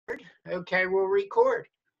Okay, we'll record.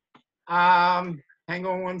 Hang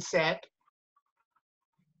on one sec.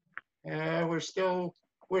 We're still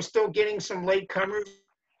getting some latecomers.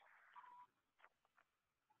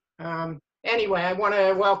 Anyway, I want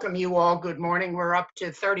to welcome you all. Good morning. We're up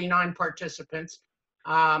to 39 participants.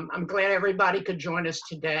 I'm glad everybody could join us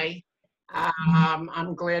today.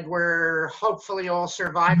 I'm glad we're hopefully all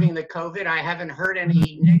surviving the COVID. I haven't heard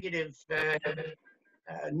any negative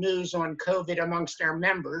news on COVID amongst our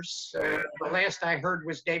members. The last I heard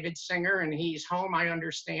was David Singer, and he's home, I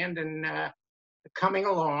understand, and coming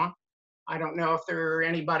along. I don't know if there are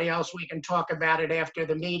anybody else we can talk about it after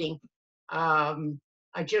the meeting.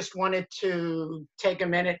 I just wanted to take a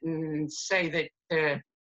minute and say that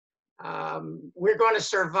we're going to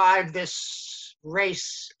survive this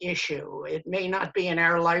race issue. It may not be in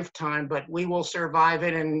our lifetime, but we will survive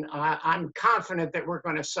it, and I'm confident that we're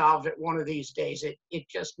going to solve it one of these days. It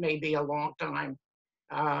just may be a long time.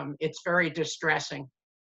 It's very distressing.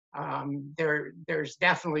 There's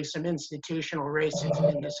definitely some institutional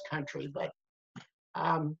racism in this country, but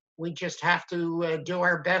we just have to do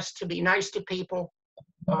our best to be nice to people,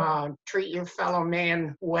 treat your fellow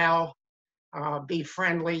man well, be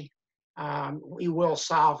friendly. We will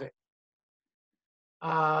solve it.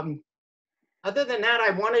 Other than that, I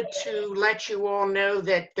wanted to let you all know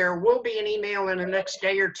that there will be an email in the next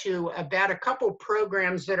day or two about a couple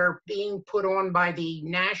programs that are being put on by the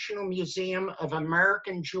National Museum of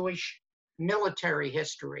American Jewish Military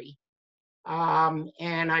History.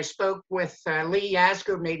 And I spoke with Lee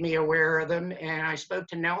Yasgur, made me aware of them, and I spoke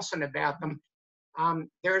to Nelson about them.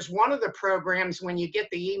 There's one of the programs, when you get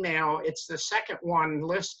the email, it's the second one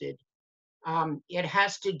listed. It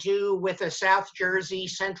has to do with a South Jersey,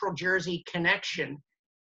 Central Jersey connection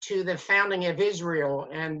to the founding of Israel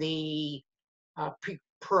and the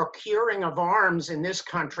procuring of arms in this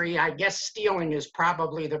country. I guess stealing is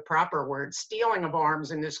probably the proper word, stealing of arms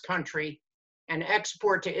in this country and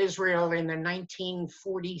export to Israel in the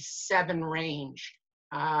 1947 range.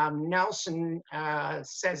 Nelson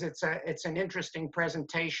says it's an interesting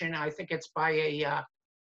presentation. I think it's by a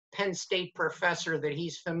Penn State professor that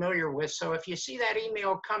he's familiar with. So if you see that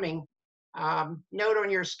email coming, note on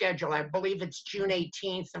your schedule. I believe it's June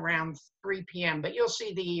 18th around 3 p.m., but you'll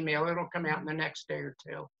see the email. It'll come out in the next day or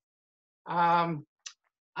two.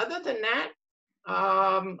 Other than that,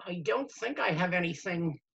 I don't think I have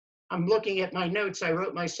anything. I'm looking at my notes. I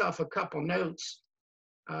wrote myself a couple notes.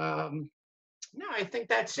 No, I think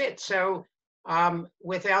that's it. So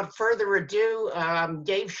without further ado,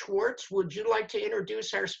 Dave Schwartz, would you like to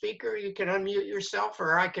introduce our speaker? You can unmute yourself,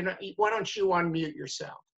 or why don't you unmute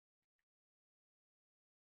yourself?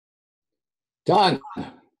 Done.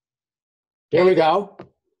 Here we go.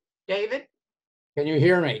 David? Can you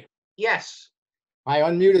hear me? Yes. I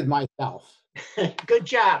unmuted myself. Good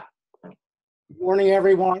job. Good morning,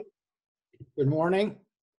 everyone. Good morning.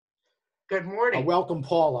 Good morning. Welcome,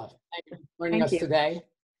 Paula. Thank you for joining us today.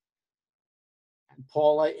 And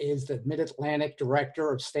Paula is the Mid-Atlantic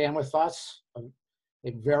Director of Stand With Us,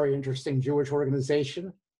 a very interesting Jewish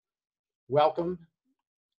organization. Welcome,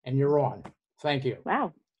 and you're on. Thank you.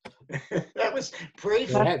 Wow. That was brief.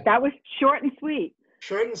 That was short and sweet.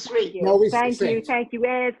 Short and sweet. Thank you,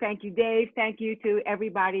 Ed. Thank you, Dave. Thank you to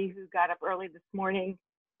everybody who got up early this morning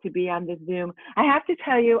to be on this Zoom. I have to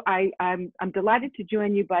tell you, I'm delighted to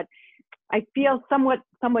join you, but I feel somewhat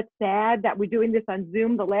sad that we're doing this on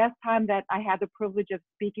Zoom. The last time that I had the privilege of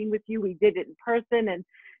speaking with you, we did it in person, and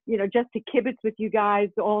just to kibitz with you guys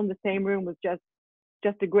all in the same room was just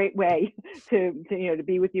a great way to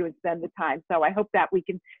be with you and spend the time. So I hope that we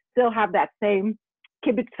can still have that same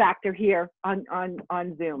kibitz factor here on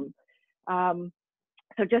Zoom.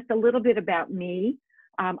 So just a little bit about me.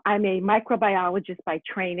 I'm a microbiologist by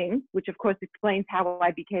training, which of course explains how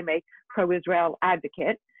I became a pro-Israel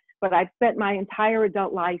advocate. But I've spent my entire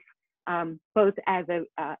adult life both as an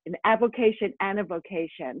avocation and a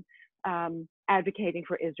vocation advocating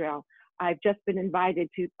for Israel. I've just been invited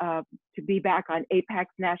to be back on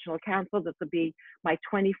AIPAC's National Council. This will be my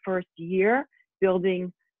 21st year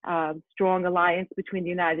building strong alliance between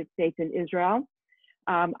the United States and Israel.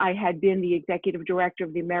 I had been the executive director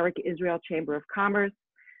of the America-Israel Chamber of Commerce.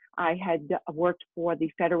 I had worked for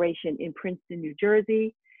the Federation in Princeton, New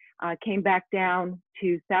Jersey. Came back down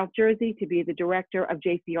to South Jersey to be the director of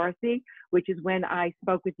JCRC, which is when I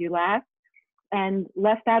spoke with you last, and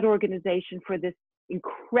left that organization for this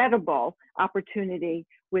incredible opportunity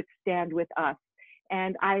with Stand With Us.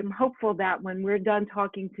 And I'm hopeful that when we're done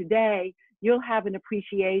talking today, you'll have an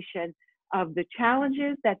appreciation of the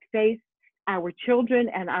challenges that face our children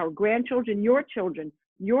and our grandchildren, your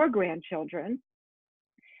grandchildren,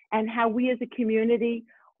 and how we as a community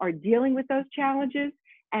are dealing with those challenges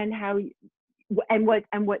and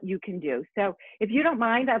what you can do. So if you don't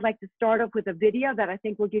mind, I'd like to start off with a video that I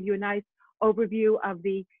think will give you a nice overview of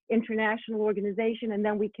the international organization, and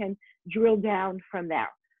then we can drill down from there.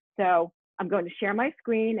 So I'm going to share my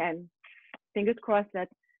screen, and fingers crossed that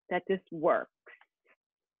this works.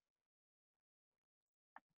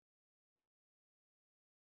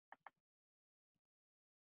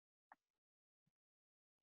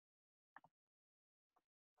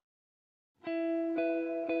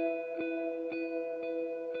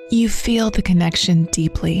 You feel the connection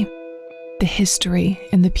deeply. The history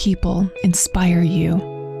and the people inspire you.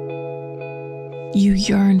 You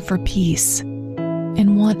yearn for peace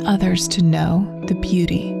and want others to know the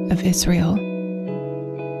beauty of Israel.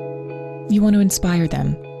 You want to inspire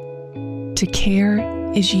them to care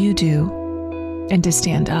as you do and to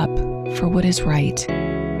stand up for what is right.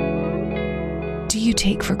 Do you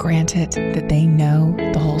take for granted that they know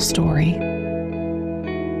the whole story?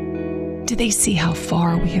 Do they see how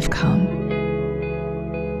far we have come?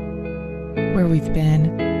 Where we've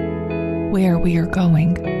been? Where we are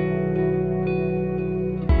going?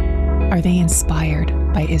 Are they inspired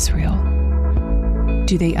by Israel?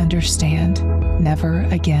 Do they understand never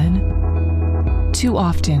again? Too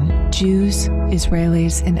often, Jews,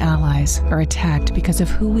 Israelis, and allies are attacked because of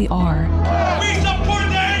who we are. We support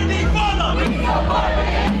the Intifada!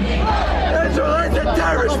 Israel is a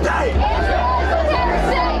terrorist state!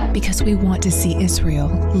 Because we want to see Israel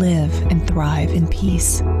live and thrive in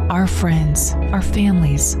peace. Our friends, our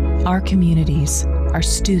families, our communities, our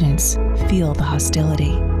students feel the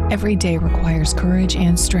hostility. Every day requires courage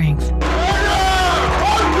and strength.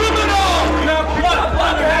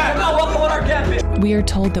 We are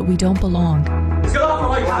told that we don't belong. Get off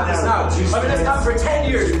my campus now. I've been in this campus for 10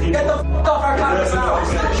 years. Get the f off our campus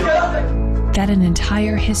now. That an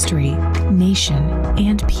entire history, nation,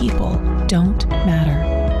 and people don't matter.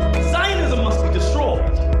 Zionism must be destroyed.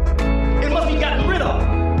 It must be gotten rid of.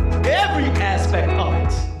 Every aspect of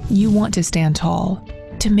it. You want to stand tall,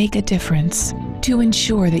 to make a difference, to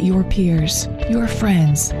ensure that your peers, your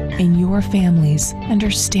friends, and your families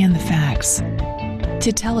understand the facts.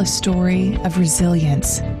 To tell a story of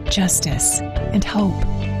resilience, justice, and hope.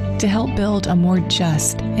 To help build a more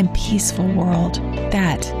just and peaceful world.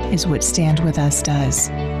 That is what Stand With Us does.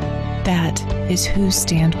 That is who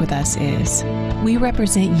Stand With Us is. We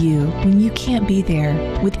represent you when you can't be there,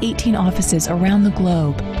 with 18 offices around the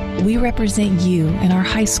globe. We represent you in our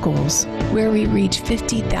high schools, where we reach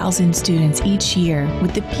 50,000 students each year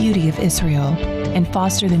with the beauty of Israel and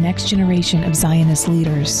foster the next generation of Zionist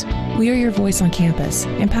leaders. We are your voice on campus,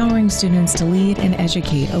 empowering students to lead and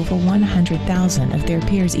educate over 100,000 of their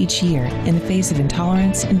peers each year in the face of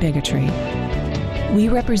intolerance and bigotry. We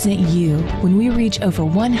represent you when we reach over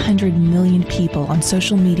 100 million people on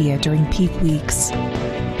social media during peak weeks.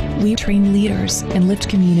 We train leaders and lift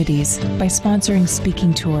communities by sponsoring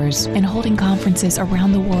speaking tours and holding conferences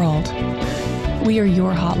around the world. We are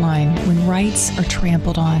your hotline when rights are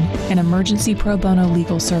trampled on and emergency pro bono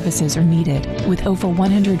legal services are needed, with over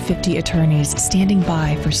 150 attorneys standing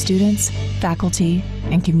by for students, faculty,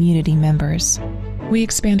 and community members. We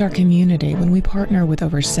expand our community when we partner with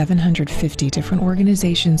over 750 different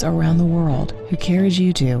organizations around the world who care as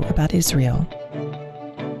you do about Israel.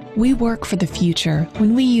 We work for the future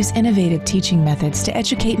when we use innovative teaching methods to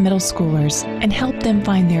educate middle schoolers and help them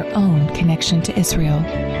find their own connection to Israel.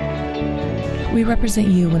 We represent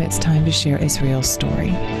you when it's time to share Israel's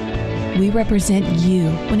story. We represent you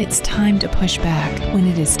when it's time to push back, when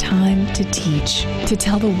it is time to teach, to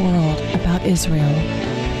tell the world about Israel,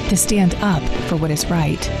 to stand up for what is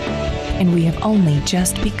right. And we have only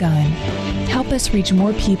just begun. Help us reach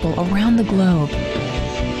more people around the globe.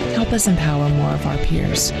 Help us empower more of our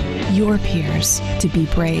peers, your peers, to be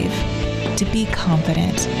brave, to be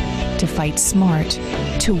confident, to fight smart,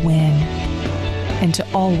 to win, and to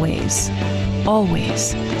always,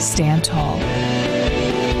 always stand tall.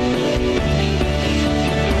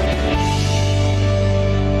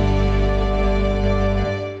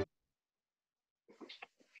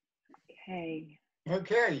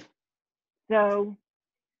 Okay. So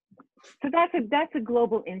that's a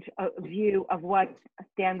global view of what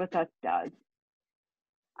Stand With Us does.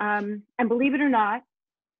 And believe it or not,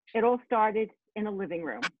 it all started in a living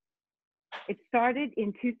room. It started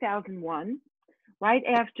in 2001, right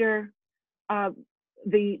after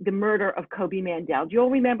the murder of Kobe Mandel. Do you all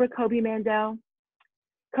remember Kobe Mandel?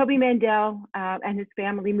 Kobe Mandel and his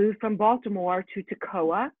family moved from Baltimore to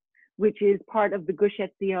Tekoa, which is part of the Gush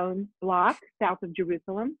Etzion block south of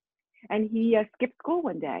Jerusalem. And he skipped school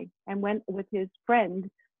one day and went with his friend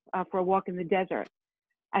for a walk in the desert.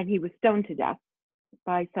 And he was stoned to death.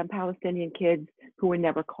 by some Palestinian kids who were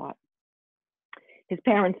never caught. His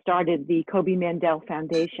parents started the Kobe Mandel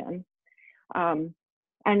Foundation. And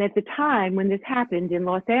at the time when this happened in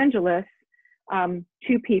Los Angeles,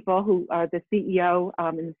 two people who are the CEO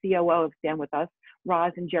and the COO of Stand With Us,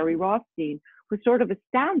 Roz and Jerry Rothstein, were sort of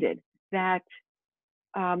astounded that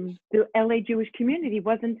the LA Jewish community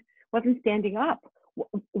wasn't standing up.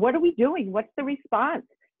 What are we doing? What's the response?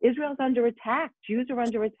 Israel's under attack. Jews are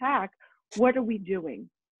under attack. What are we doing?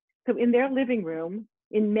 So in their living room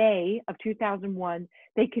in May of 2001,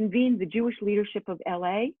 they convened the Jewish leadership of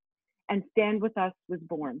LA, and Stand With Us was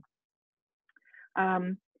born.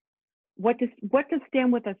 What does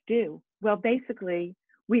Stand With Us do? Well, basically,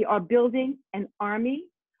 we are building an army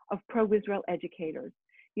of pro-Israel educators.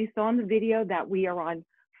 You saw in the video that we are on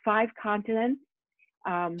 5 continents,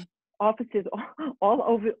 offices all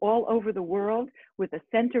over the world, with a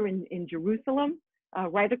center in Jerusalem,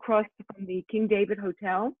 right across from the King David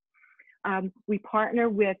Hotel. We partner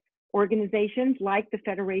with organizations like the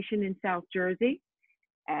Federation in South Jersey.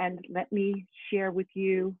 And let me share with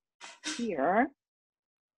you here.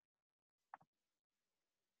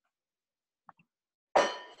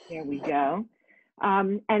 There we go.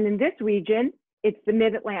 And in this region, it's the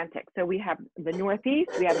Mid-Atlantic. So we have the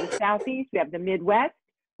Northeast, we have the Southeast, we have the Midwest,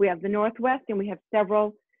 we have the Northwest, and we have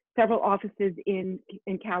several offices in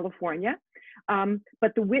California.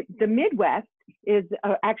 But the Midwest is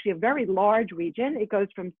actually a very large region. It goes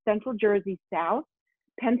from Central Jersey south,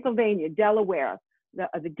 Pennsylvania, Delaware,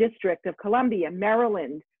 the District of Columbia,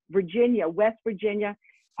 Maryland, Virginia, West Virginia,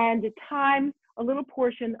 and at times a little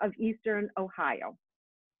portion of Eastern Ohio.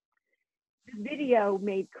 The video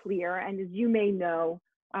made clear, and as you may know,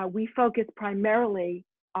 we focus primarily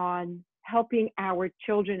on helping our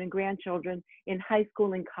children and grandchildren in high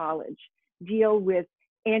school and college deal with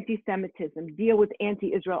anti-Semitism, deal with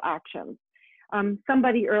anti-Israel actions.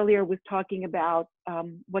 Somebody earlier was talking about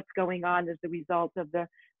what's going on as the result of the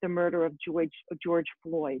murder of George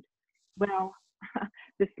Floyd. Well,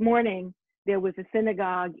 this morning there was a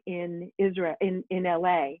synagogue in Israel, in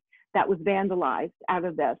LA, that was vandalized out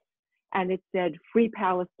of this, and it said, "Free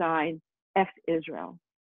Palestine, F Israel."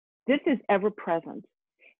 This is ever present.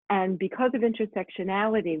 And because of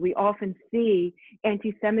intersectionality, we often see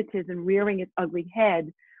anti-Semitism rearing its ugly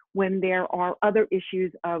head when there are other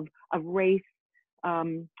issues of race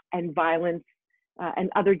and violence and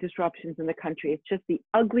other disruptions in the country. It's just the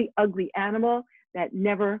ugly, ugly animal that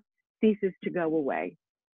never ceases to go away.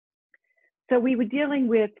 So we were dealing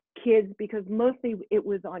with kids because mostly it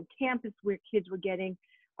was on campus where kids were getting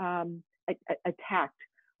attacked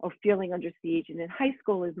or feeling under siege, and in high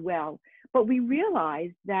school as well. But we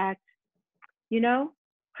realized that, you know,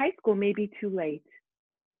 high school may be too late.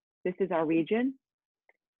 This is our region.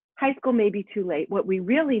 High school may be too late. What we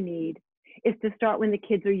really need is to start when the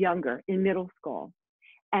kids are younger, in middle school,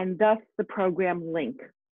 and thus the program LINK.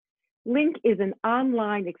 LINK is an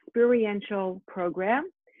online experiential program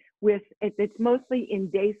it's mostly in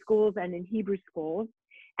day schools and in Hebrew schools,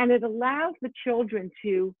 and it allows the children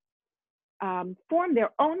to form their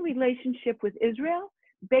own relationship with Israel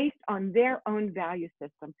based on their own value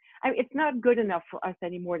system. It's not good enough for us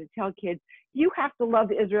anymore to tell kids, you have to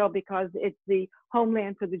love Israel because it's the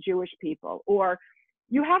homeland for the Jewish people, or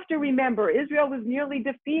you have to remember Israel was nearly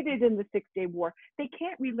defeated in the Six-Day War. They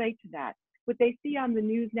can't relate to that. What they see on the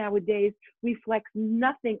news nowadays reflects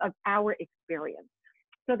nothing of our experience.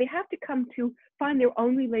 So they have to come to find their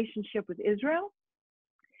own relationship with Israel,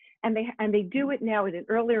 and they do it now at an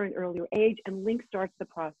earlier and earlier age, and LINK starts the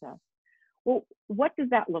process. Well, what does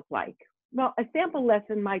that look like? Well, a sample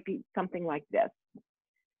lesson might be something like this.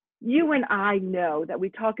 You and I know that we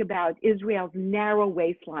talk about Israel's narrow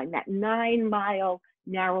waistline, that 9-mile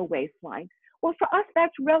narrow waistline. Well, for us,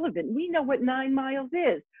 that's relevant. We know what 9 miles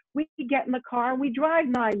is. We get in the car and we drive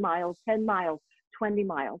 9 miles, 10 miles, 20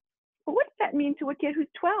 miles. But what does that mean to a kid who's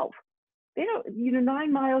 12? They don't,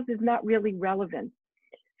 9 miles is not really relevant.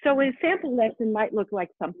 So a sample lesson might look like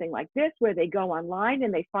something like this, where they go online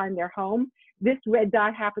and they find their home. This red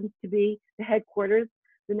dot happens to be the headquarters,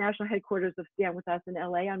 the national headquarters of Stand With Us in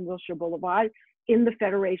LA on Wilshire Boulevard, in the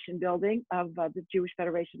Federation building of the Jewish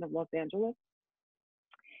Federation of Los Angeles.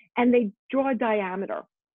 And they draw a diameter.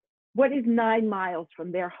 What is 9 miles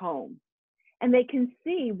from their home? And they can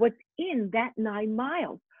see what's in that 9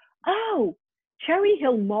 miles. Oh, Cherry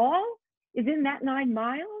Hill Mall is in that 9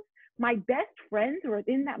 miles? My best friends are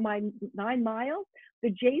in that 9 miles? The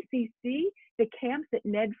JCC, the camps at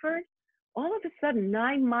Medford? All of a sudden,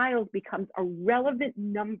 9 miles becomes a relevant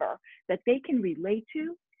number that they can relate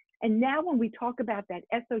to. And now when we talk about that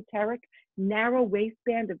esoteric, narrow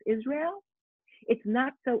waistband of Israel, It's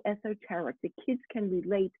not so esoteric. The kids can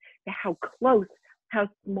relate to how close, how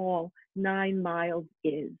small 9 miles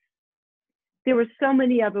is. There were so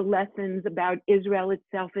many other lessons about Israel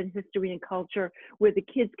itself and history and culture where the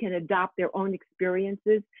kids can adopt their own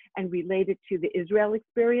experiences and relate it to the Israel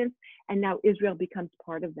experience, and now Israel becomes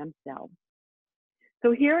part of themselves.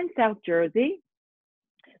 So here in South Jersey,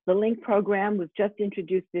 the LINK program was just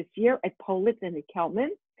introduced this year at Politz and at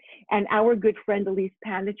Kelman. And our good friend Elise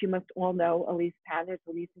Panich, you must all know Elise Panich,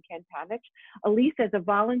 Elise and Ken Panich. Elise, as a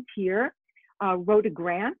volunteer, wrote a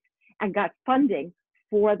grant and got funding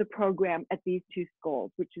for the program at these 2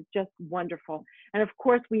 schools, which is just wonderful. And of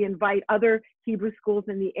course, we invite other Hebrew schools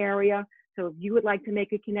in the area. So if you would like to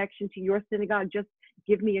make a connection to your synagogue, just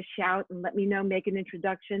give me a shout and let me know, make an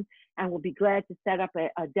introduction, and we'll be glad to set up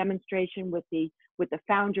a demonstration with the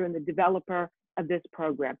founder and the developer of this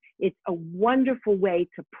program. It's a wonderful way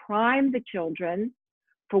to prime the children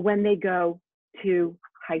for when they go to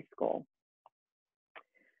high school.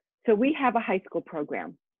 So we have a high school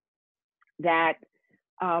program that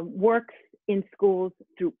works in schools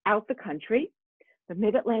throughout the country. The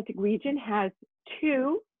Mid-Atlantic region has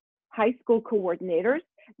 2 high school coordinators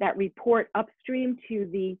that report upstream to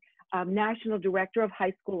the National Director of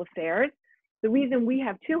High School Affairs. The reason we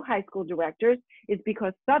have 2 high school directors is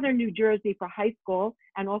because Southern New Jersey for high school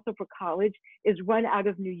and also for college is run out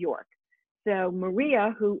of New York. So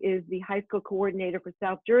Maria, who is the high school coordinator for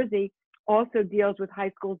South Jersey, also deals with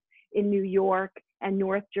high schools in New York and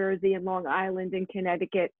North Jersey and Long Island and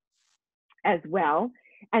Connecticut as well.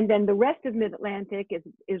 And then the rest of Mid-Atlantic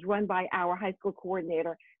is run by our high school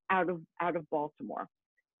coordinator out of Baltimore.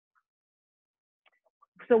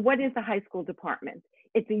 So what is the high school department?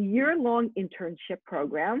 It's a year-long internship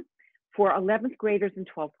program for 11th graders and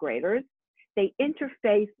 12th graders. They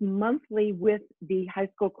interface monthly with the high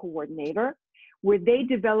school coordinator, where they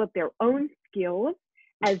develop their own skills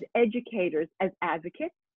as educators, as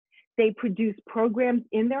advocates. They produce programs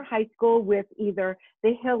in their high school with either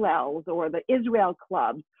the Hillels or the Israel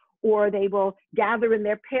clubs, or they will gather in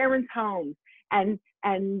their parents' homes and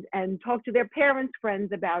talk to their parents'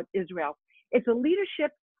 friends about Israel. It's a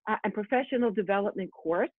leadership and professional development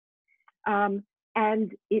course,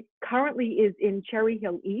 and it currently is in Cherry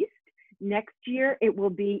Hill East. Next year, it will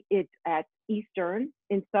be at Eastern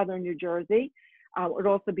in Southern New Jersey. It will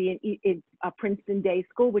also be in Princeton Day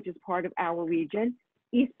School, which is part of our region.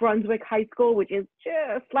 East Brunswick High School, which is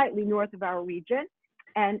just slightly north of our region,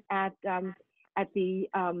 and at the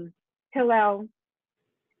Hillel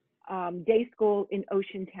Day School in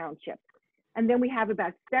Ocean Township. And then we have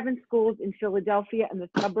about 7 schools in Philadelphia and the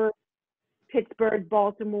suburbs, Pittsburgh,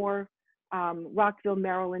 Baltimore, Rockville,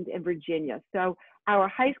 Maryland, and Virginia. So our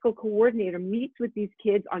high school coordinator meets with these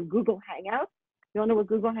kids on Google Hangouts. You all know what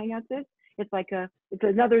Google Hangouts is? It's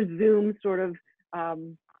another Zoom sort of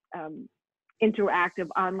interactive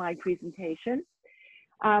online presentation.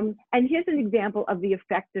 And here's an example of the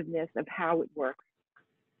effectiveness of how it works.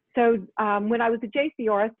 So when I was at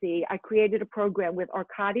JCRC, I created a program with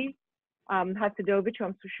Arkady Hasidovich, who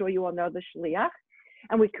I'm so sure you all know, the Shliach,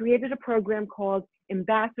 and we created a program called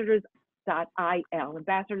Ambassadors.il,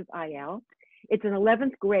 Ambassadors IL. It's an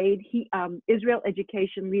 11th grade Israel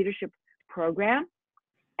education leadership program,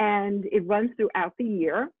 and it runs throughout the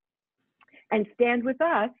year. And Stand With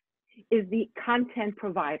Us is the content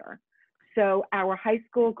provider. So our high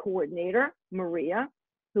school coordinator, Maria,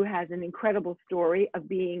 who has an incredible story of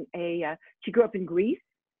being she grew up in Greece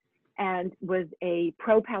and was a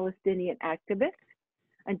pro-Palestinian activist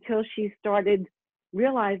until she started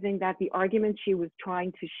realizing that the arguments she was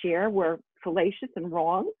trying to share were fallacious and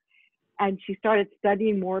wrong. And she started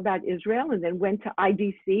studying more about Israel and then went to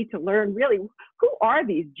IDC to learn really who are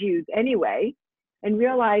these Jews anyway, and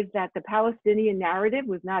realized that the Palestinian narrative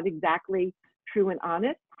was not exactly true and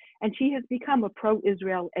honest. And she has become a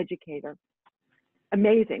pro-Israel educator.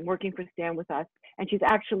 Amazing, working for Stand With Us. And she's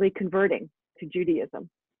actually converting to Judaism.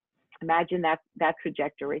 Imagine that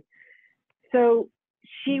trajectory. So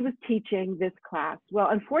she was teaching this class. Well,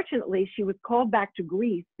 unfortunately, she was called back to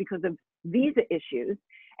Greece because of visa issues,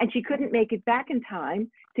 and she couldn't make it back in time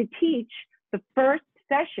to teach the first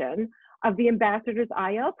session of the Ambassadors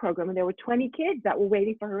IL program. And there were 20 kids that were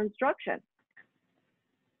waiting for her instruction.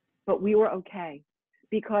 But we were okay,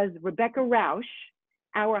 because Rebecca Rausch,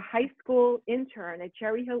 our high school intern at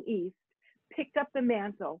Cherry Hill East, picked up the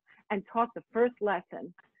mantle and taught the first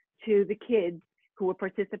lesson to the kids who were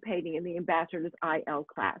participating in the Ambassadors IL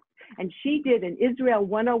class. And she did an Israel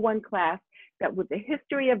 101 class that was the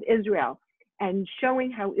history of Israel and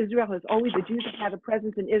showing how Israel has always, the Jews have had a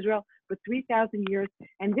presence in Israel for 3,000 years.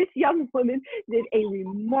 And this young woman did a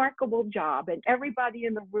remarkable job. And everybody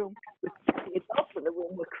in the room, the adults in the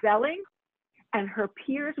room, were excelling. And her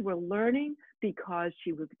peers were learning because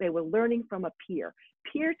they were learning from a peer.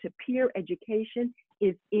 Peer-to-peer education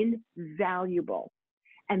is invaluable.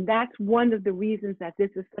 And that's one of the reasons that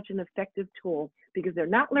this is such an effective tool, because they're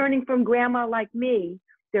not learning from grandma like me,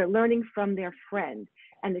 they're learning from their friend.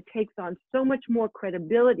 And it takes on so much more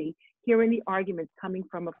credibility hearing the arguments coming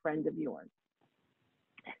from a friend of yours.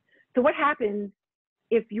 So what happens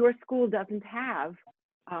if your school doesn't have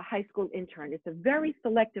a high school intern? It's a very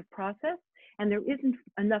selective process, and there isn't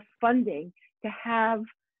enough funding to have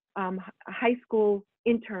high school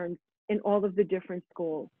interns in all of the different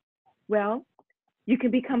schools. Well, you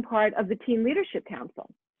can become part of the Teen Leadership Council,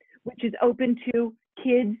 which is open to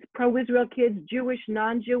kids, pro-Israel kids, Jewish,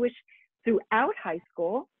 non-Jewish, throughout high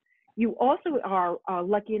school. You also are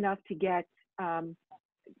lucky enough to get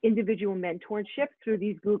individual mentorship through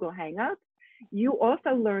these Google Hangouts. You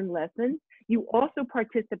also learn lessons. You also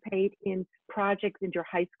participate in projects in your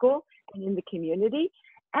high school and in the community.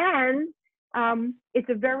 And it's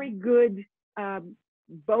a very good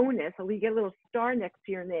bonus, or you get a little star next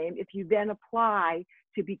to your name if you then apply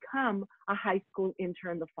to become a high school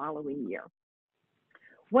intern the following year.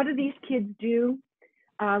 What do these kids do?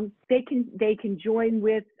 They can join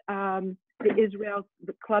with the Israel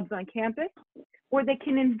clubs on campus, or they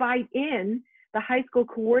can invite in the high school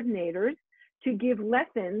coordinators to give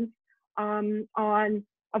lessons on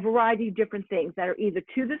a variety of different things that are either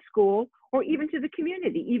to the school or even to the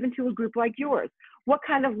community, even to a group like yours. What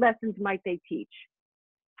kind of lessons might they teach?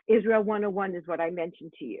 Israel 101 is what I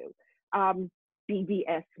mentioned to you.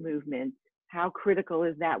 BDS movement, how critical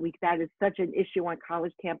is that? That is such an issue on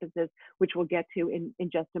college campuses, which we'll get to in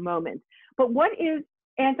just a moment. But what is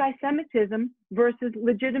anti-Semitism versus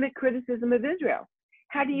legitimate criticism of Israel?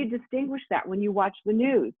 How do you distinguish that when you watch the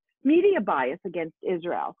news? Media bias against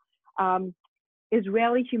Israel.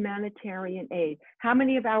 Israeli humanitarian aid. How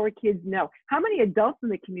many of our kids know? How many adults in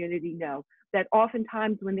the community know that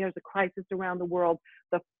oftentimes when there's a crisis around the world,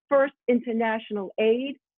 the first international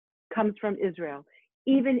aid comes from Israel,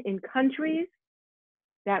 even in countries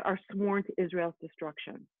that are sworn to Israel's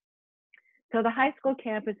destruction? So the high school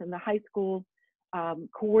campus and the high school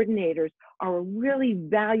coordinators are a really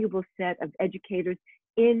valuable set of educators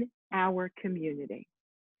in our community.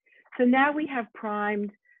 So now we have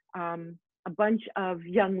primed a bunch of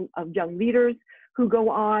young leaders who go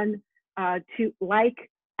on to, like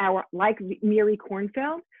Miri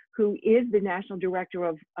Kornfeld, who is the National Director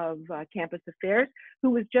of Campus Affairs, who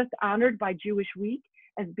was just honored by Jewish Week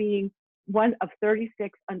as being one of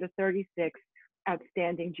 36 under 36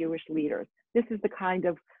 outstanding Jewish leaders. This is the kind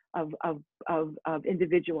of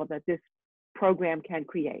individual that this program can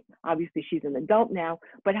create. Obviously, she's an adult now,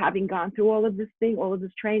 but having gone through all of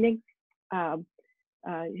this training,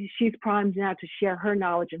 she's primed now to share her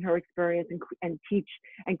knowledge and her experience and teach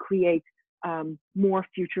and create more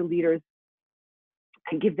future leaders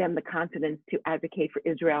and give them the confidence to advocate for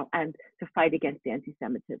Israel and to fight against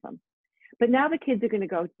anti-Semitism. But now the kids are going to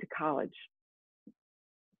go to college.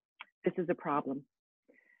 This is a problem.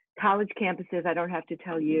 College campuses, I don't have to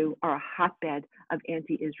tell you, are a hotbed of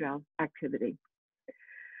anti-Israel activity.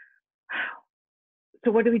 So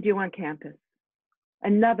what do we do on campus?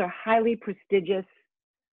 Another highly prestigious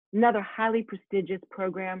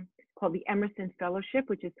program called the Emerson Fellowship,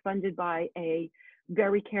 which is funded by a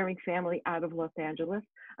very caring family out of Los Angeles.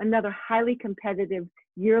 Another highly competitive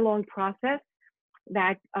year-long process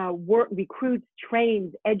that recruits,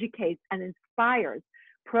 trains, educates, and inspires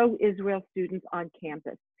pro-Israel students on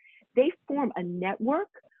campus. They form a network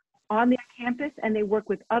on their campus, and they work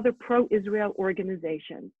with other pro-Israel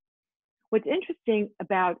organizations. What's interesting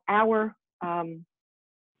about our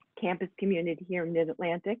campus community here in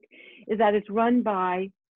Mid-Atlantic is that it's run by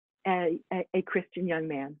a Christian young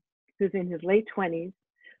man who's in his late 20s,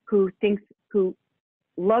 who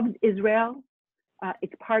loves Israel.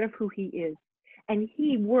 It's part of who he is. And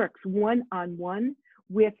he works one-on-one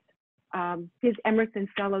with his Emerson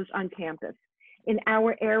Fellows on campus. In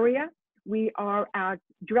our area, we are at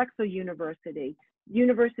Drexel University,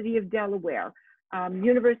 University of Delaware,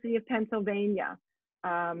 University of Pennsylvania,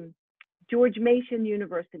 George Mason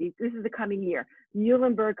University, this is the coming year,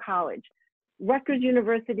 Muhlenberg College. Rutgers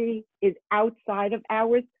University is outside of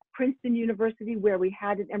ours. Princeton University, where we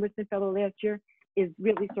had an Emerson Fellow last year, is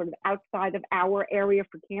really sort of outside of our area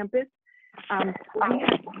for campus. We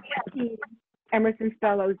have 15 Emerson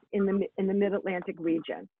Fellows in the Mid-Atlantic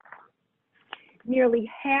region. Nearly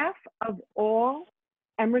half of all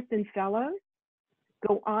Emerson Fellows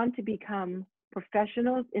go on to become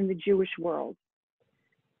professionals in the Jewish world.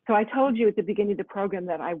 So I told you at the beginning of the program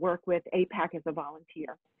that I work with AIPAC as a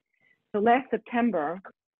volunteer. So last September,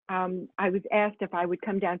 I was asked if I would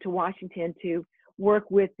come down to Washington to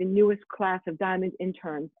work with the newest class of Diamond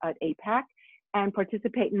interns at AIPAC and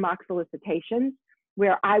participate in mock solicitations,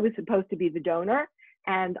 where I was supposed to be the donor,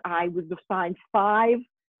 and I was assigned 5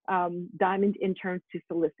 Diamond interns to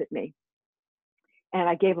solicit me. And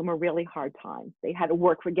I gave them a really hard time. They had to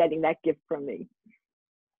work for getting that gift from me.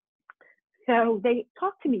 So they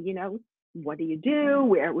talked to me, you know, what do you do?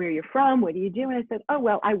 Where you're from? What do you do? And I said, oh,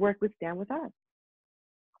 well, I work with Stand With Us.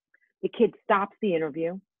 The kid stops the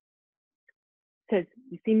interview, says,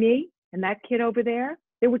 you see me and that kid over there?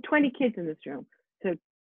 There were 20 kids in this room, so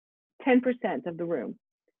 10% of the room.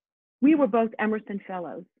 We were both Emerson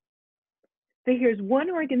Fellows. So here's one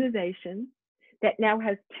organization that now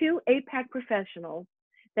has 2 AIPAC professionals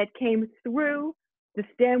that came through the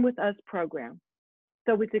Stand With Us program.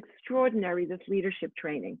 So it's extraordinary, this leadership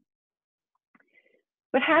training.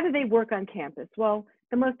 But how do they work on campus? Well,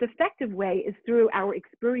 the most effective way is through our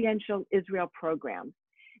experiential Israel programs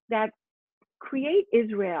that create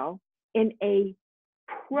Israel in a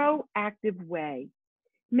proactive way.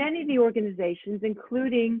 Many of the organizations,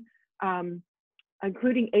 including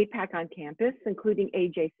AIPAC on campus, including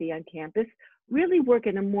AJC on campus, really work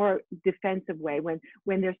in a more defensive way. When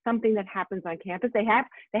there's something that happens on campus, they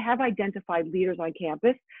have identified leaders on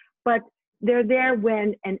campus, but they're there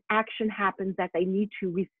when an action happens that they need to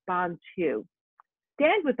respond to.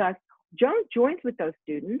 Stand With Us joins with those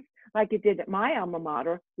students, like it did at my alma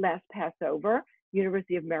mater last Passover,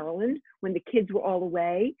 University of Maryland, when the kids were all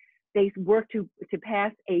away. They worked to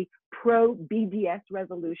pass a pro-BDS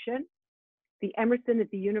resolution. The Emerson at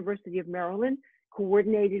the University of Maryland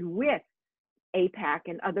coordinated with AIPAC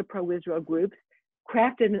and other pro-Israel groups,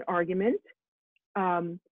 crafted an argument,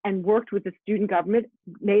 and worked with the student government,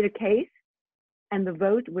 made a case, and the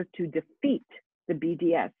vote was to defeat the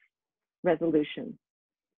BDS resolution.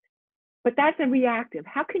 But that's a reactive.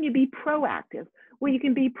 How can you be proactive? Well, you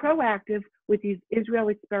can be proactive with these Israel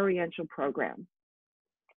experiential programs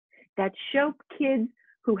that show kids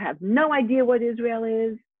who have no idea what Israel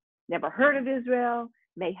is, never heard of Israel,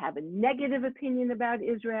 may have a negative opinion about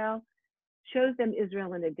Israel, shows them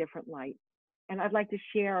Israel in a different light. And I'd like to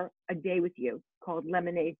share a day with you called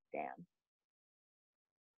Lemonade Stand.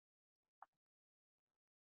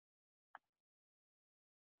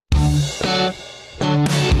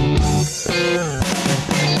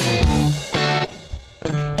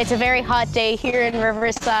 It's a very hot day here in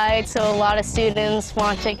Riverside, so a lot of students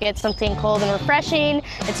want to get something cold and refreshing.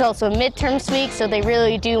 It's also midterms week, so they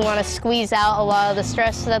really do want to squeeze out a lot of the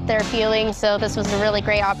stress that they're feeling. So this was a really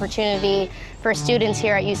great opportunity for students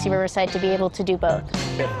here at UC Riverside to be able to do both.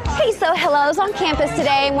 Hey, so hello's on campus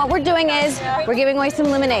today, and what we're doing is we're giving away some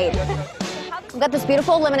lemonade. We've got this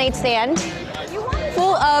beautiful lemonade stand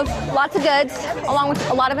full of lots of goods, along with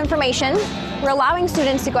a lot of information. We're allowing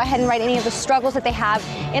students to go ahead and write any of the struggles that they have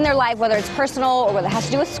in their life, whether it's personal or whether it has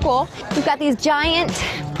to do with school. We've got these giant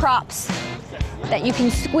props that you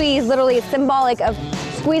can squeeze. Literally, it's symbolic of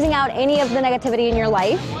squeezing out any of the negativity in your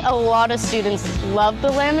life. A lot of students love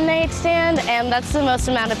the lemonade stand, and that's the most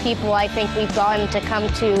amount of people I think we've gotten to come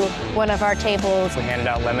to one of our tables. We handed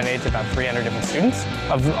out lemonade to about 300 different students.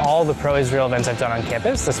 Of all the pro-Israel events I've done on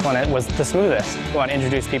campus, this one was the smoothest. We want to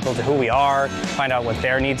introduce people to who we are, find out what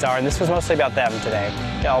their needs are, and this was mostly about them today.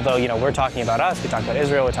 Although, you know, we're talking about us, we talk about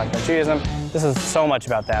Israel, we talk about Judaism. This is so much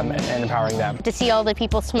about them and empowering them. To see all the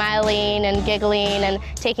people smiling and giggling and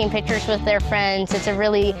taking pictures with their friends, it's a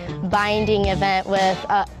really binding event with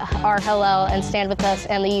our Hillel and Stand With Us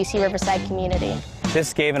and the UC Riverside community.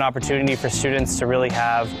 This gave an opportunity for students to really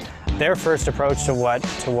have their first approach to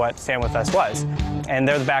what Stand With Us was. And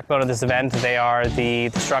they're the backbone of this event. They are the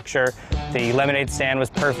structure. The lemonade stand was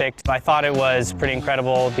perfect. I thought it was pretty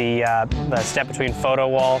incredible. The step between photo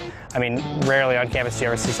wall. I mean, rarely on campus do you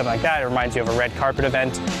ever see something like that. It reminds you of a red carpet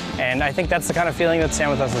event. And I think that's the kind of feeling that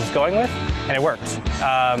Stand With Us was going with, and it worked.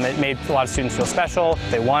 It made a lot of students feel special.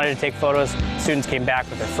 They wanted to take photos. Students came back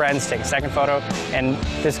with their friends to take a second photo, and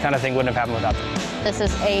this kind of thing wouldn't have happened without them. This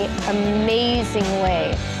is an amazing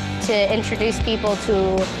way to introduce people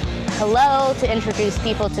to Hello, to introduce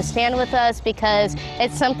people to Stand With Us, because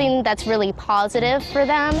it's something that's really positive for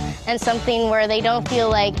them and something where they don't feel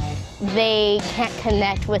like they can't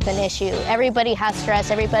connect with an issue. Everybody has stress,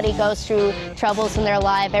 everybody goes through troubles in their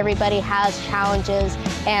life, everybody has challenges,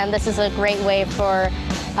 and this is a great way for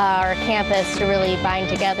our campus to really bind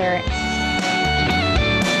together.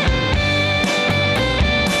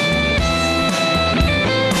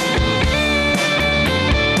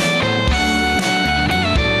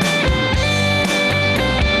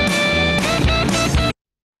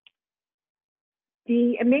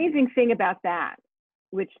 amazing thing about that,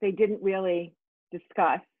 which they didn't really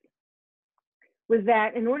discuss, was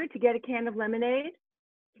that in order to get a can of lemonade,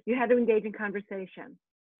 you had to engage in conversation.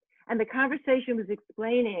 And the conversation was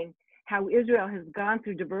explaining how Israel has gone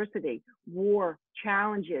through diversity, war,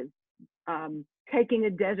 challenges, taking a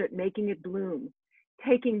desert, making it bloom,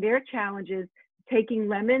 taking their challenges, taking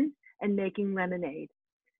lemons and making lemonade.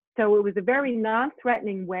 So it was a very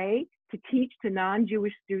non-threatening way to teach to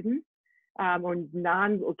non-Jewish students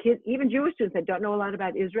or kids, even Jewish students that don't know a lot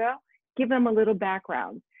about Israel, give them a little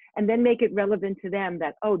background and then make it relevant to them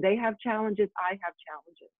that, oh, they have challenges, I have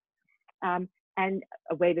challenges. And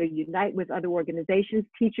a way to unite with other organizations,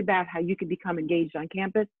 teach about how you can become engaged on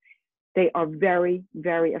campus. They are very,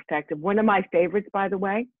 very effective. One of my favorites, by the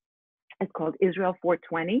way, is called Israel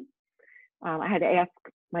 420. I had to ask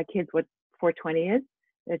my kids what 420 is.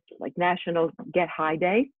 It's like National Get High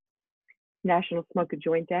Day, National Smoke a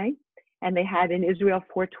Joint Day. And they had an Israel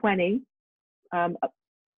 420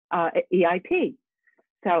 EIP.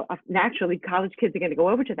 So naturally, college kids are going to go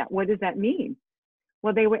over to that. What does that mean?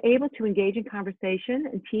 Well, they were able to engage in conversation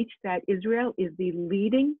and teach that Israel is the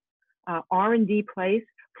leading R&D place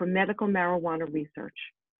for medical marijuana research.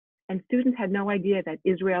 And students had no idea that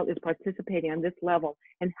Israel is participating on this level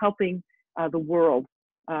and helping the world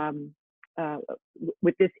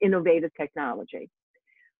with this innovative technology.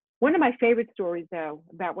 One of my favorite stories, though,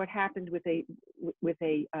 about what happened with a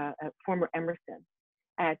former Emerson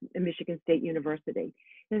at Michigan State University,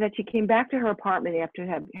 is that she came back to her apartment after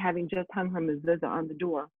having just hung her mezuzah on the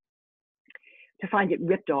door to find it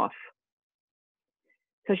ripped off.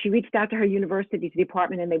 So she reached out to her university, to the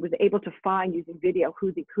department, and they was able to find, using video,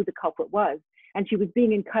 who the culprit was. And she was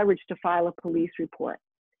being encouraged to file a police report.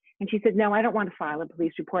 And she said, no, I don't want to file a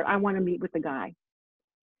police report. I want to meet with the guy.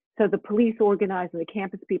 So the police organized and the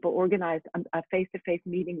campus people organized a face-to-face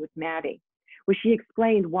meeting with Maddie, where she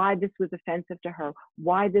explained why this was offensive to her,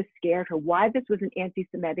 why this scared her, why this was an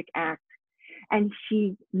anti-Semitic act. And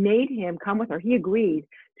she made him come with her. He agreed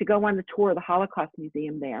to go on the tour of the Holocaust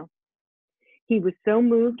Museum there. He was so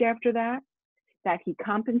moved after that he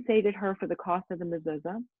compensated her for the cost of the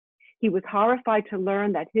mezuzah. He was horrified to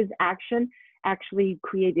learn that his action actually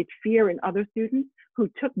created fear in other students who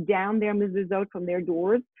took down their mezuzot from their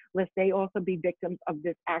doors, lest they also be victims of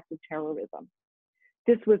this act of terrorism.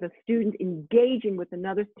 This was a student engaging with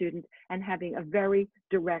another student and having a very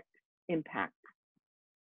direct impact.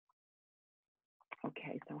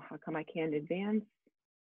 Okay, so how come I can't advance?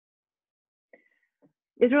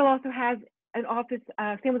 Israel also has an office,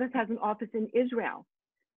 Stand With Us has an office in Israel.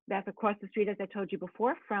 That's across the street, as I told you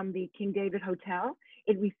before, from the King David Hotel.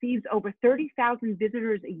 It receives over 30,000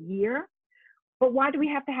 visitors a year. But why do we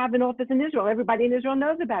have to have an office in Israel? Everybody in Israel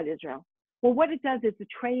knows about Israel. Well, what it does is it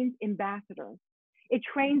trains ambassadors. It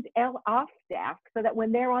trains off staff so that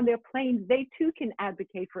when they're on their planes, they too can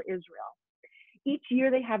advocate for Israel. Each year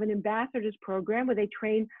they have an ambassadors program where they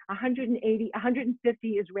train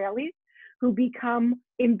 150 Israelis who become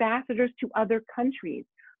ambassadors to other countries,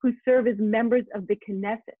 who serve as members of the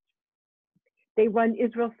Knesset. They run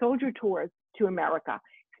Israel soldier tours to America.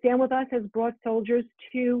 Stand With Us has brought soldiers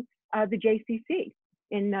to the JCC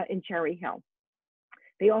in Cherry Hill.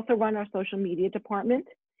 They also run our social media department.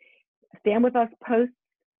 Stand With Us posts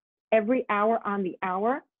every hour on the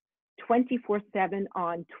hour, 24/7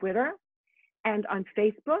 on Twitter and on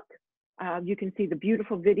Facebook. You can see the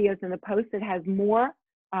beautiful videos in the post. It has more,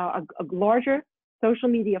 a larger social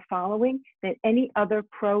media following than any other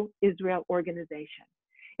pro-Israel organization.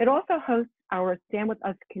 It also hosts our Stand With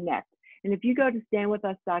Us Connect. And if you go to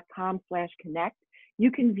standwithus.com/connect,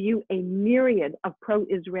 you can view a myriad of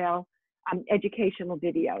pro-Israel educational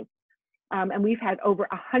videos. And we've had over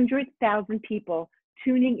 100,000 people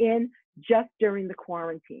tuning in just during the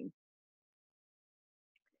quarantine.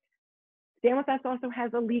 Stand With Us also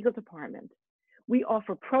has a legal department. We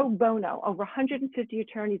offer pro bono. Over 150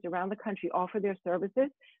 attorneys around the country offer their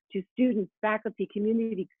services to students, faculty,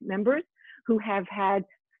 community members who have had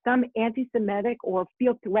some anti-Semitic or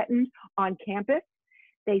feel threatened on campus.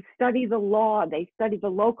 They study the law, they study the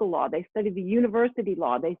local law, they study the university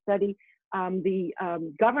law, they study the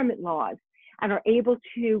government laws, and are able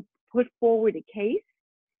to put forward a case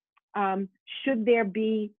should there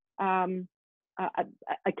be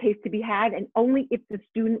a case to be had, and only if the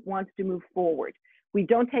student wants to move forward. We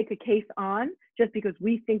don't take a case on just because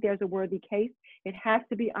we think there's a worthy case. It has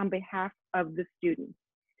to be on behalf of the student.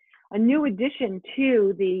 A new addition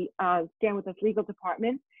to the Stand With Us legal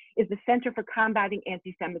department is the Center for Combating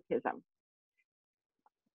Anti-Semitism.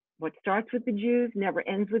 What starts with the Jews never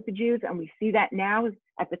ends with the Jews, and we see that now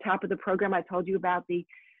at the top of the program. I told you about the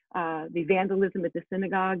the vandalism at the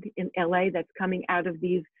synagogue in LA that's coming out of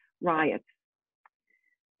these riots.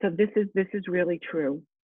 So this is really true.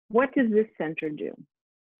 What does this center do?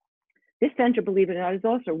 This center, believe it or not, is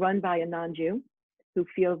also run by a non-Jew who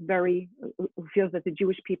feels that the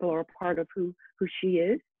Jewish people are a part of who she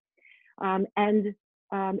is.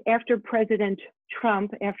 After President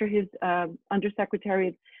Trump, after his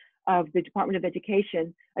Undersecretary of the Department of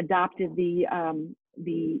Education adopted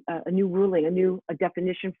a new ruling, a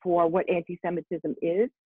definition for what anti-Semitism is,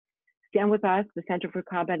 Stand With Us, the Center for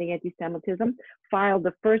Combating Anti-Semitism, filed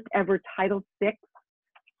the first ever Title VI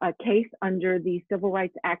case under the Civil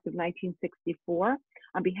Rights Act of 1964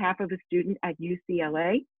 on behalf of a student at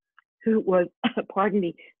UCLA who was,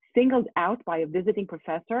 singled out by a visiting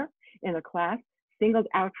professor in a class, singled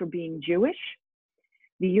out for being Jewish.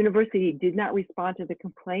 The university did not respond to the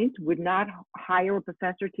complaint, would not hire a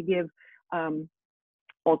professor to give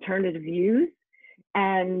alternative views.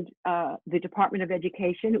 And the Department of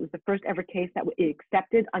Education, it was the first ever case that was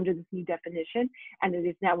accepted under this new definition, and it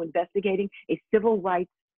is now investigating a civil rights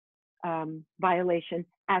violation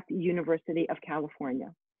at the University of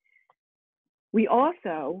California. We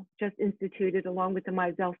also just instituted, along with the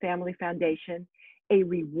Mizell Family Foundation, a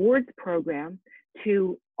rewards program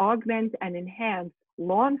to augment and enhance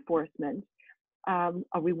law enforcement, a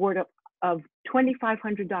reward of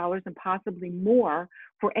 $2,500 and possibly more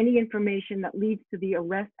for any information that leads to the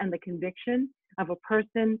arrest and the conviction of a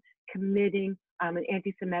person committing an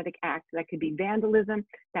anti-Semitic act. That could be vandalism,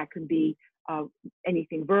 that could be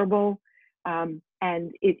anything verbal, and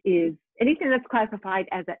it is anything that's classified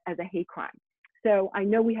as a hate crime. So I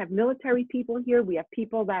know we have military people here, we have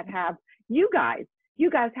people that have, you guys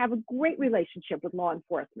have a great relationship with law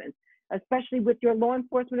enforcement, especially with your law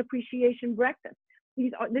enforcement appreciation breakfast.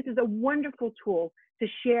 This is a wonderful tool to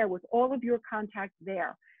share with all of your contacts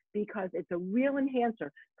there because it's a real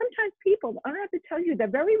enhancer. Sometimes people, I have to tell you, they're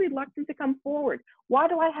very reluctant to come forward. Why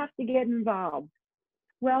do I have to get involved?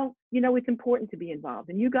 Well, you know, it's important to be involved,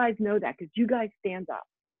 and you guys know that because you guys stand up.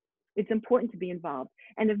 It's important to be involved.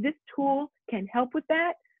 And if this tool can help with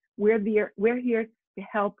that, we're here to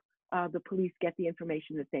help the police get the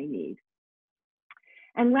information that they need.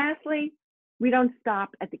 And lastly, we don't stop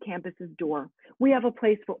at the campus's door. We have a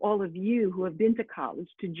place for all of you who have been to college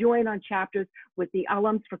to join on chapters with the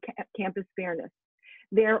Alums for Campus Fairness.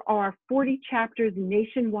 There are 40 chapters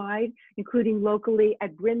nationwide, including locally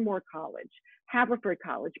at Bryn Mawr College, Haverford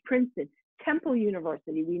College, Princeton, Temple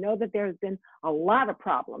University. We know that there has been a lot of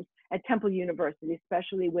problems at Temple University,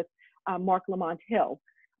 especially with Mark Lamont Hill,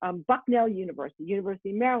 Bucknell University,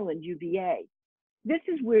 University of Maryland, UVA. This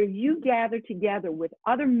is where you gather together with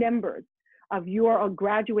other members of your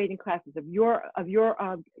graduating classes, of your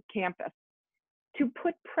campus, to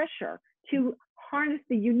put pressure, to harness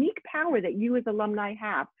the unique power that you as alumni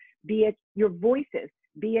have, be it your voices,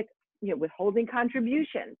 be it withholding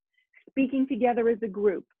contributions, speaking together as a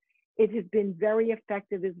group. It has been very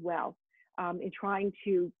effective as well in trying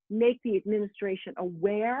to make the administration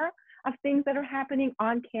aware of things that are happening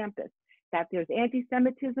on campus, that there's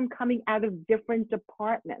anti-Semitism coming out of different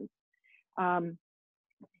departments.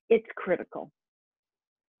 It's critical.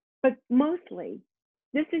 But mostly,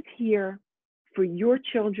 this is here for your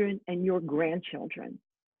children and your grandchildren.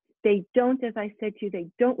 They don't, as I said to you, they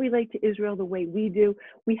don't relate to Israel the way we do.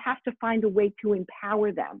 We have to find a way to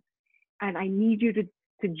empower them. And I need you to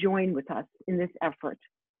join with us in this effort.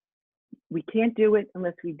 We can't do it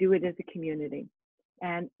unless we do it as a community.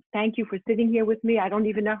 And thank you for sitting here with me. I don't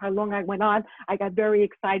even know how long I went on. I got very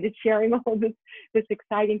excited sharing all this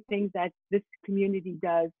exciting things that this community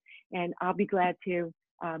does. And I'll be glad to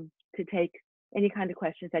take any kind of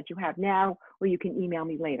questions that you have now, or you can email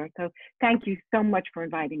me later. So thank you so much for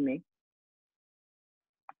inviting me.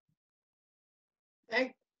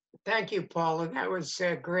 Thank you, Paula. That was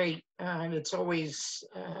great. It's always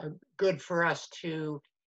good for us to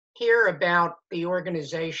hear about the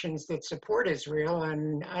organizations that support Israel.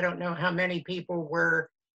 And I don't know how many people were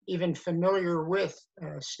even familiar with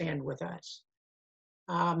Stand With Us.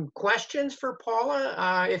 Questions for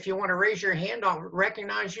Paula? If you want to raise your hand, I'll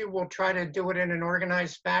recognize you. We'll try to do it in an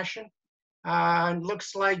organized fashion.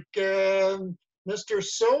 Looks like Mr.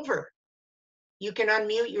 Silver. You can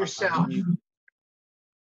unmute yourself.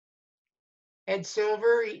 Ed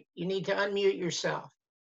Silver, you need to unmute yourself.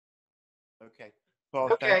 Okay.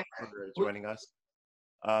 Paul, okay. Thanks for joining us.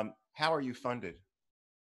 How are you funded?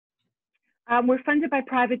 We're funded by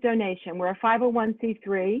private donation. We're a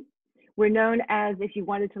 501c3. We're known as, if you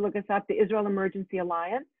wanted to look us up, the Israel Emergency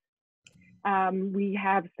Alliance. We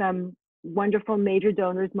have some wonderful major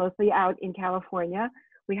donors, mostly out in California.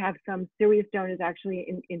 We have some serious donors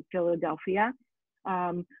actually in Philadelphia.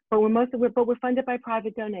 But we're funded by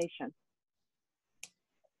private donation.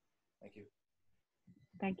 Thank you.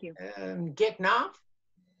 Thank you. Gitnoff?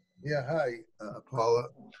 Yeah, hi, Paula.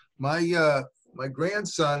 My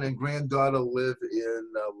grandson and granddaughter live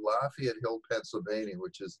in Lafayette Hill, Pennsylvania,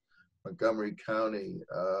 which is Montgomery County.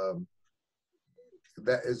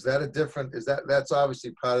 That's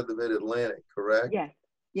obviously part of the Mid-Atlantic, correct? Yes.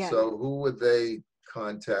 Yes. So who would they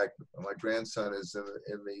contact? My grandson is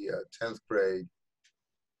in the 10th grade,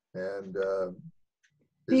 and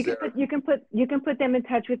you can put them in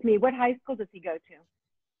touch with me. What high school does he go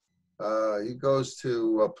to? He goes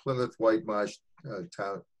to Plymouth White Marsh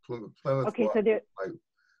town. Plymouth okay, so there.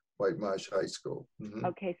 White Marsh High School. Mm-hmm.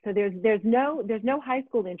 Okay, so there's no high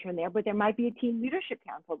school intern there, but there might be a teen leadership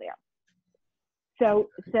council there. So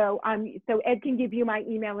Ed can give you my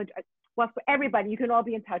email address. Well, for everybody, you can all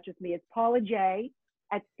be in touch with me. It's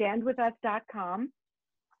paulaj@standwithus.com.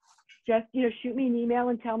 Just shoot me an email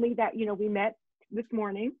and tell me that we met this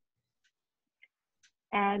morning,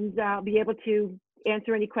 and I'll be able to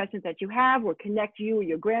answer any questions that you have, or connect you or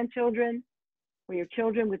your grandchildren or your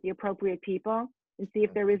children with the appropriate people, and see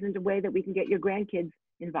if there isn't a way that we can get your grandkids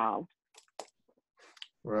involved.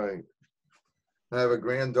 Right. I have a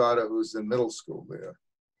granddaughter who's in middle school there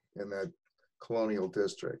in that colonial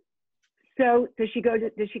district. So does she go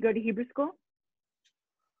to Hebrew school?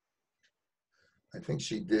 I think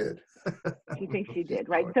she did. She thinks she did,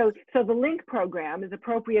 right? So the LINK program is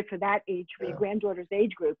appropriate for that age, for your granddaughter's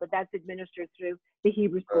age group, but that's administered through the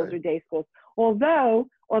Hebrew schools or day schools. Although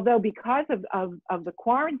because of the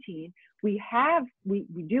quarantine, we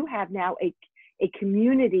do have now a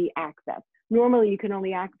community access. Normally, you can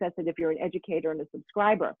only access it if you're an educator and a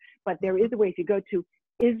subscriber, but there is a way. If you go to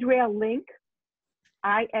Israel Link,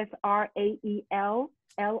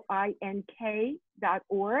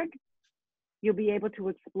 IsraelLink.org, you'll be able to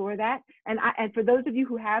explore that. And for those of you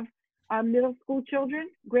who have middle school children,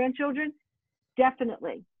 grandchildren,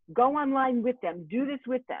 definitely go online with them. Do this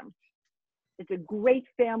with them. It's a great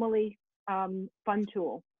family fun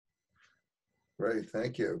tool. Great,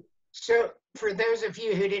 thank you. So for those of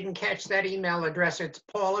you who didn't catch that email address, it's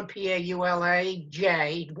Paula,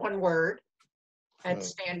 Paulaj, one word, at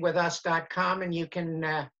standwithus.com, and you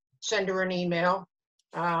can send her an email.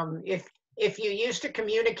 If you used to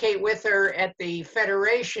communicate with her at the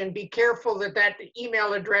Federation, be careful that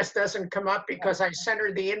email address doesn't come up, because I sent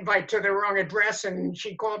her the invite to the wrong address, and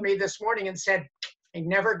she called me this morning and said, I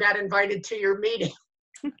never got invited to your meeting.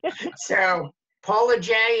 So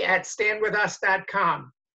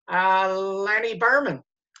paulaj@standwithus.com. Lenny Berman.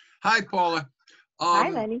 Hi, Paula. Hi,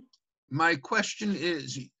 Lenny. My question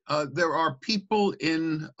is, there are people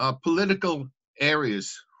in political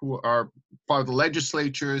areas who are part of the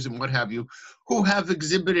legislatures and what have you, who have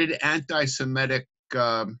exhibited anti-Semitic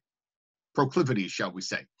proclivities, shall we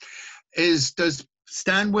say. Does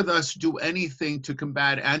Stand With Us do anything to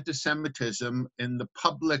combat anti-Semitism in the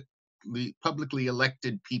publicly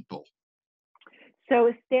elected people?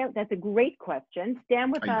 So that's a great question.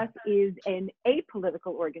 Stand With Us is an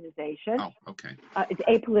apolitical organization. Oh, okay. It's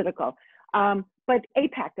apolitical, but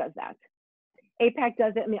AIPAC does that. AIPAC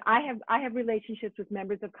does it. I mean, I have relationships with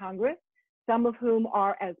members of Congress, some of whom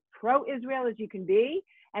are as pro-Israel as you can be,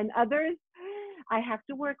 and others I have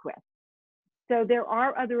to work with. So there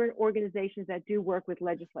are other organizations that do work with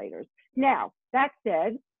legislators. Now, that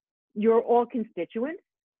said, you're all constituents.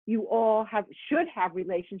 You all should have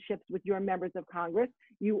relationships with your members of Congress.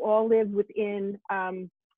 You all live within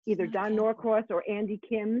either Don Norcross or Andy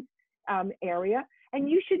Kim's area, and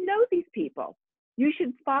you should know these people. You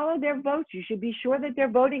should follow their votes. You should be sure that they're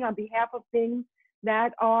voting on behalf of things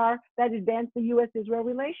that advance the U.S.-Israel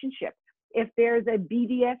relationship. If there's a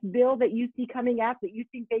BDS bill that you see coming out that you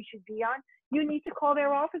think they should be on, you need to call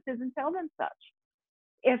their offices and tell them such.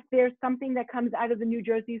 If there's something that comes out of the New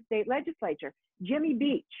Jersey state legislature, Jimmy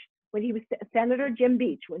Beach, when he was Senator Jim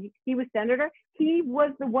Beach, when he was senator, he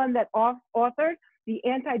was the one that authored the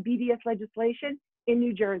anti-BDS legislation in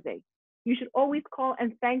New Jersey. You should always call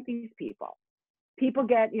and thank these people.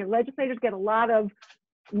 Legislators get a lot of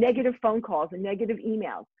negative phone calls and negative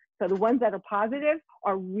emails. So the ones that are positive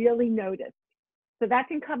are really noticed. So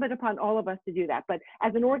that's incumbent upon all of us to do that. But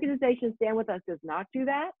as an organization, Stand With Us does not do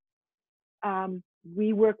that.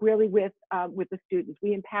 We work really with the students.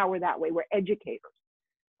 We empower that way. We're educators.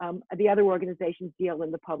 The other organizations deal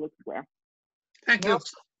in the public square. Thank you.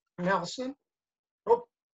 Nelson? Oh,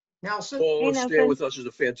 Nelson? Paul, Hey, Nelson. Stand With Us is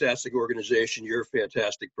a fantastic organization. You're a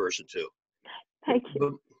fantastic person, too. Thank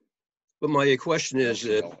you. But my question is,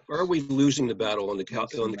 are we losing the battle on the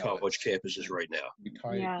college campuses right now?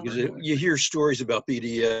 Yeah. Because you hear stories about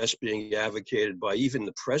BDS being advocated by even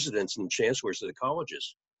the presidents and chancellors of the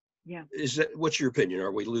colleges. Yeah. What's your opinion?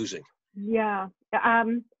 Are we losing? Yeah.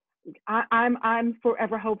 I'm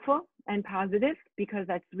forever hopeful and positive because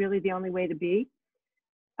that's really the only way to be.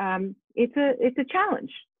 It's a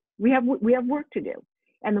challenge. We have work to do,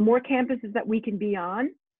 and the more campuses that we can be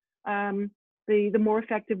on, the more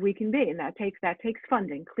effective we can be, and that takes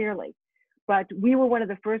funding, clearly. But we were one of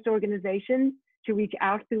the first organizations to reach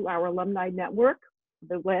out through our alumni network,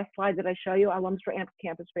 the last slide that I show you, Alums for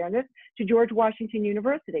Campus Fairness, to George Washington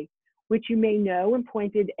University, which you may know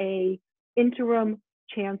appointed a interim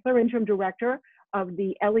director of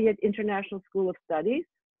the Elliott International School of Studies,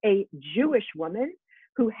 a Jewish woman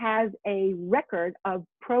who has a record of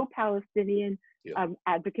pro-Palestinian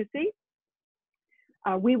advocacy.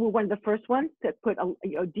 We were one of the first ones to put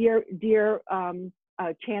a dear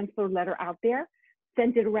chancellor letter out there,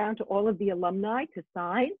 sent it around to all of the alumni to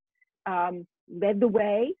sign, led the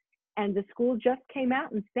way, and the school just came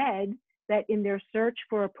out and said that in their search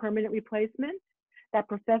for a permanent replacement, that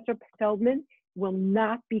Professor Feldman will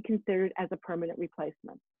not be considered as a permanent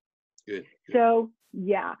replacement. Good. So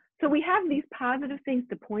yeah, so we have these positive things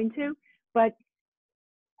to point to, but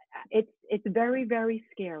it's very, very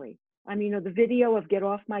scary. I mean, the video of "Get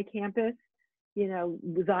Off My Campus,"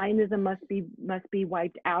 Zionism must be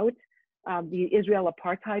wiped out. The Israel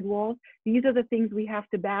apartheid walls. These are the things we have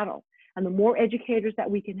to battle. And the more educators that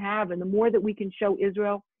we can have, and the more that we can show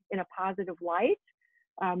Israel in a positive light,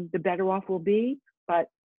 the better off we'll be. But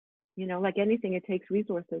like anything, it takes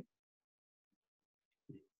resources.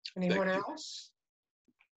 Anyone else?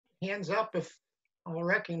 Hands up if I'll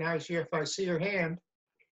recognize you if I see your hand.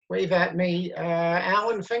 Wave at me.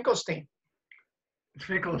 Alan Finkelstein.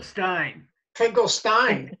 Finkelstein.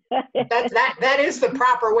 Finkelstein. that is the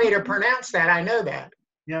proper way to pronounce that. I know that.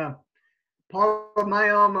 Yeah. Paula, my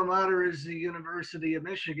alma mater is the University of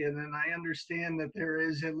Michigan, and I understand that there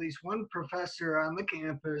is at least one professor on the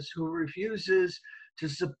campus who refuses to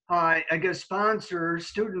sponsor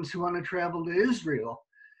students who want to travel to Israel.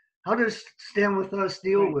 How does Stand With Us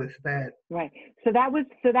deal with that? Right. So that was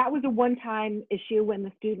a one-time issue when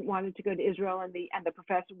the student wanted to go to Israel, and the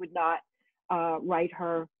professor would not write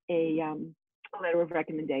her a letter of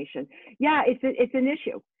recommendation. Yeah, it's an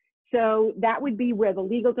issue. So that would be where the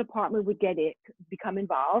legal department would become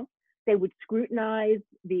involved. They would scrutinize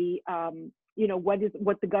the what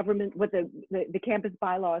the campus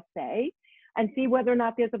bylaws say, and see whether or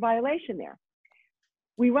not there's a violation there.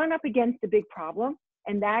 We run up against a big problem,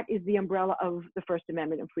 and that is the umbrella of the First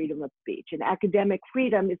Amendment and freedom of speech. And academic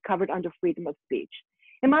freedom is covered under freedom of speech.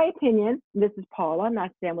 In my opinion, this is Paula,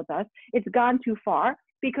 not Stand With Us, it's gone too far,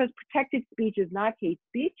 because protected speech is not hate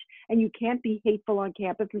speech, and you can't be hateful on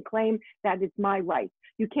campus and claim that it's my right.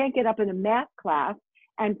 You can't get up in a math class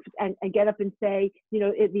and get up and say,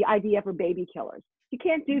 the IDF are baby killers. You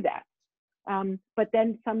can't do that. But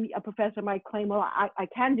then a professor might claim, well, I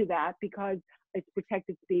can do that because it's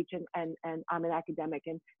protected speech, and I'm an academic,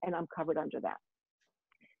 and I'm covered under that.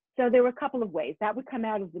 So there were a couple of ways. That would come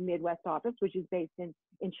out of the Midwest office, which is based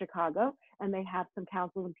in Chicago, and they have some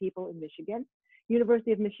counsel and people in Michigan.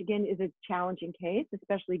 University of Michigan is a challenging case,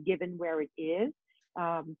 especially given where it is.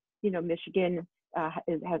 Michigan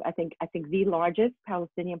has, I think, the largest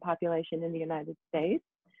Palestinian population in the United States.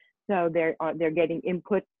 So they're getting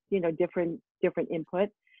input, different input.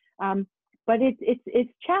 But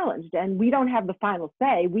it's challenged, and we don't have the final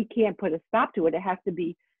say. We can't put a stop to it. It has to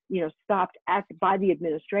be, stopped by the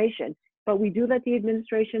administration. But we do let the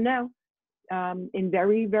administration know in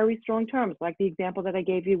very, very strong terms, like the example that I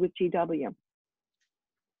gave you with GW.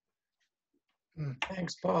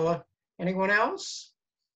 Thanks, Paula. Anyone else?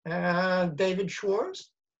 David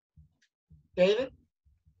Schwartz? David?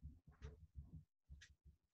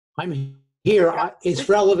 I'm here. It's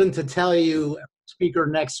relevant to tell you, speaker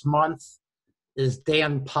next month is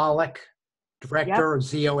Dan Pollock, director of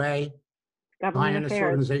ZOA, Zionist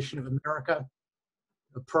Organization of America,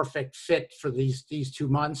 a perfect fit for these 2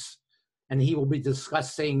 months. And he will be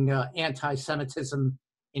discussing anti-Semitism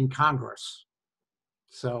in Congress.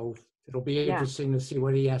 So it'll be interesting to see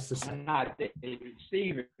what he has to say. Not David,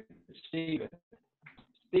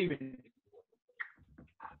 Stephen.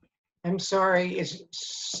 I'm sorry, is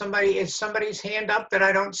somebody's hand up that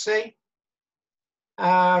I don't see?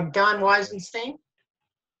 Don Weisenstein?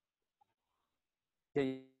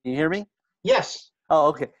 Can you hear me? Yes. Oh,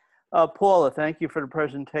 okay. Paula, thank you for the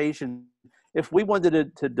presentation. If we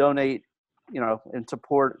wanted to donate, and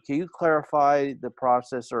support, can you clarify the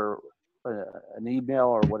process or an email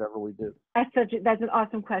or whatever we do? That's an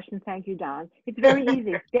awesome question. Thank you, Don. It's very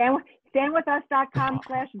easy.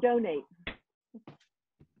 Standwithus.com/donate.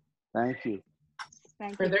 Thank you.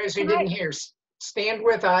 Thank For you. those who didn't hear,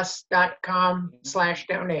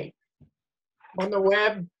 standwithus.com/donate. On the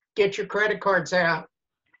web, get your credit cards out.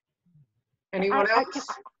 Anyone else?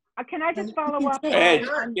 Can I just follow up? Ed,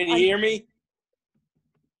 can you hear me?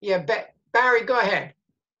 Yeah, Barry, go ahead.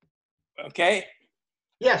 Okay.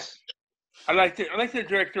 Yes. I'd like to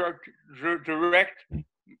direct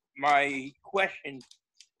my question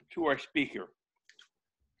to our speaker.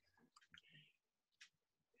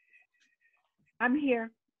 I'm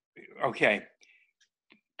here. Okay.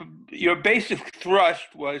 Your basic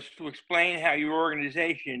thrust was to explain how your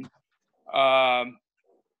organization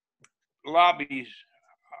lobbies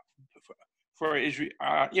for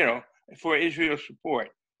Israel, for Israel support,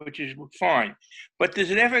 which is fine. But does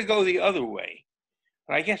it ever go the other way?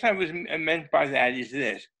 And I guess I was meant by that is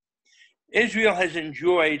this: Israel has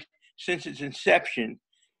enjoyed since its inception,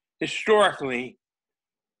 historically,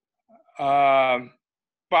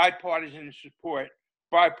 bipartisan support,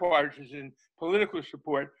 bipartisan political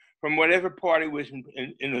support from whatever party was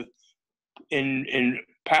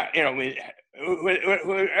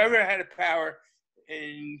whoever had a power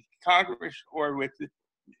in Congress or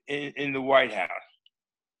in the White House.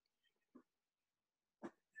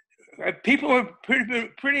 People have been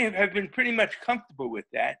pretty much comfortable with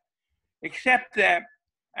that, except that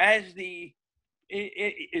as the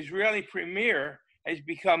Israeli premier has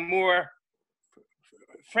become more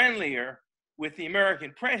friendlier with the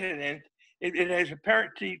American president, it has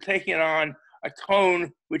apparently taken on a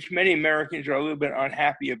tone which many Americans are a little bit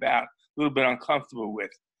unhappy about, a little bit uncomfortable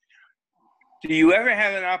with. Do you ever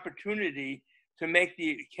have an opportunity to make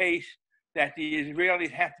the case that the Israeli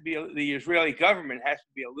government has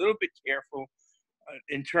to be a little bit careful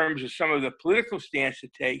in terms of some of the political stance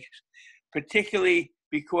it takes, particularly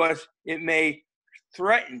because it may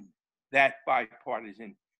threaten that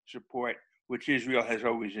bipartisan support which Israel has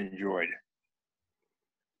always enjoyed?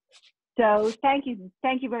 So thank you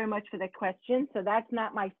very much for that question. So that's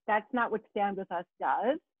not what Stand With Us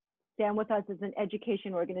does. Stand With Us is an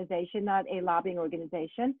education organization, not a lobbying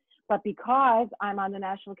organization. But because I'm on the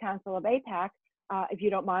National Council of AIPAC, if you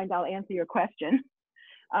don't mind, I'll answer your question.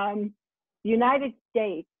 The United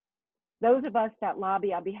States, those of us that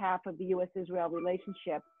lobby on behalf of the U.S.-Israel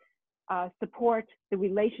relationship, support the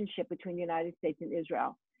relationship between the United States and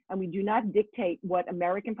Israel. And we do not dictate what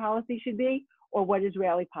American policy should be or what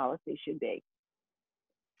Israeli policy should be.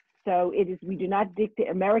 So we do not dictate,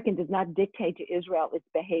 American does not dictate to Israel its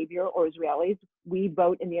behavior or Israelis. We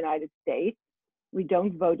vote in the United States. We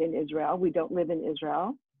don't vote in Israel. We don't live in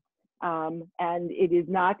Israel. And it is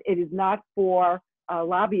not for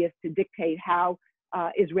lobbyists to dictate how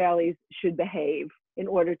Israelis should behave in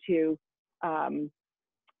order to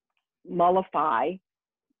mollify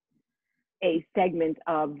a segment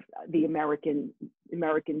of the American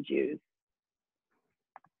Jews.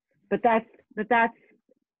 But that's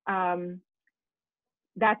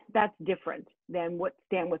different than what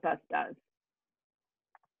Stand With Us does.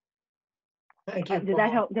 Thank you. Does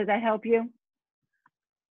that help you?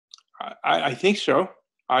 I think so.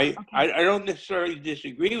 I don't necessarily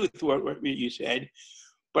disagree with what you said,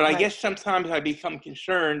 but I guess sometimes I become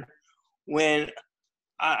concerned when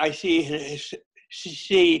I see an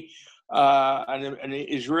Israeli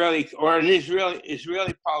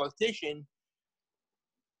politician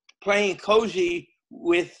playing cozy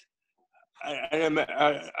with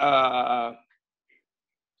a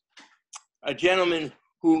gentleman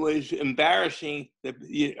who was embarrassing the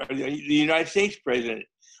United States president.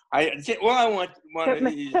 Allow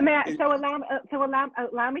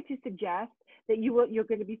me to suggest that you're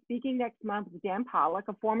going to be speaking next month with Dan Pollock,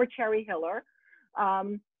 a former Cherry Hiller,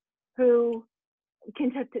 who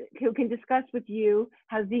can discuss with you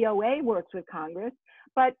how ZOA works with Congress.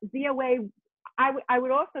 But ZOA, I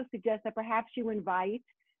would also suggest that perhaps you invite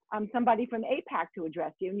somebody from AIPAC to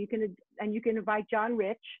address you, and you can invite John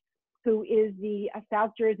Rich, who is the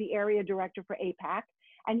South Jersey area director for AIPAC,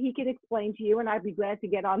 and he can explain to you, and I'd be glad to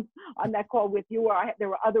get on that call with you, or there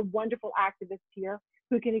are other wonderful activists here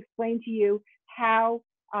who can explain to you how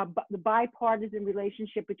the bipartisan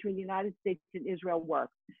relationship between the United States and Israel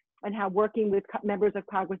works, and how working with members of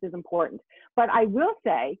Congress is important. But I will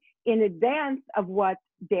say, in advance of what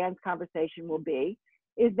Dan's conversation will be,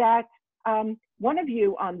 is that one of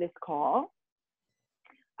you on this call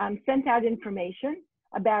sent out information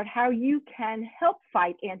about how you can help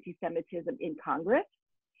fight anti-Semitism in Congress,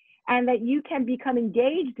 and that you can become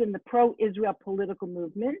engaged in the pro-Israel political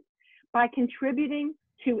movement by contributing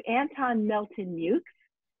to Anton Melton Mukes,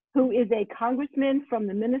 who is a congressman from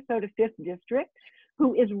the Minnesota 5th District,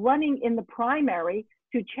 who is running in the primary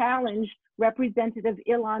to challenge Representative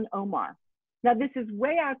Ilhan Omar. Now, this is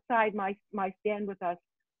way outside my Stand With Us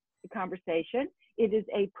conversation. It is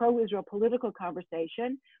a pro-Israel political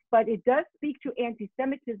conversation, but it does speak to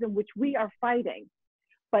anti-Semitism, which we are fighting.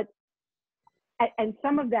 And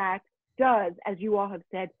some of that does, as you all have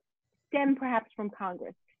said, stem perhaps from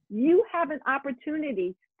Congress. You have an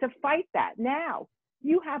opportunity to fight that now.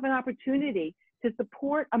 You have an opportunity to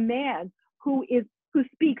support a man who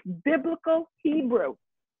speaks biblical Hebrew,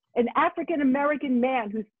 an African-American man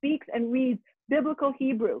who speaks and reads biblical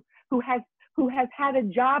Hebrew, who has had a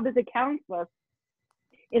job as a counselor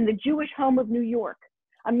in the Jewish Home of New York,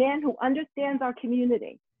 a man who understands our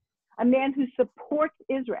community, a man who supports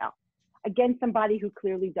Israel against somebody who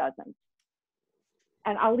clearly doesn't.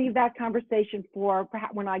 And I'll leave that conversation for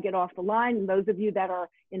perhaps when I get off the line, and those of you that are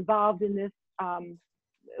involved in this,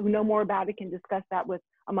 who know more about it, can discuss that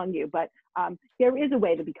among you. But there is a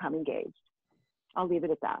way to become engaged. I'll leave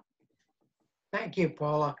it at that. Thank you,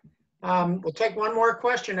 Paula. We'll take one more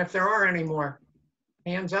question if there are any more.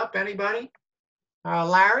 Hands up, anybody?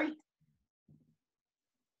 Larry?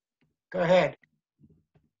 Go ahead.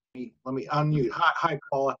 Let me unmute. Hi,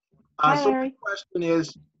 Paula. Hi, so Larry. my question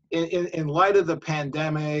is, in light of the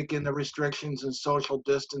pandemic and the restrictions and social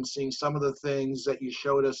distancing, some of the things that you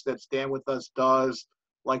showed us that Stand With Us does,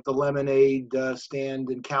 like the lemonade stand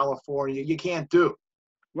in California, you can't do.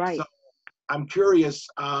 Right. So I'm curious,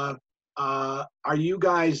 are you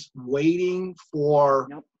guys waiting for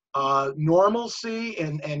normalcy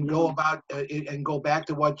and go about and go back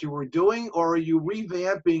to what you were doing, or are you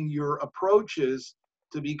revamping your approaches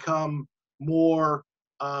to become more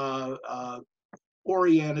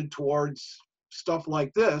oriented towards stuff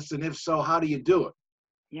like this? And if so, how do you do it?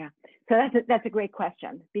 Yeah, so that's a great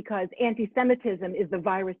question, because anti-Semitism is the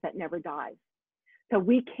virus that never dies. So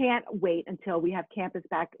we can't wait until we have campus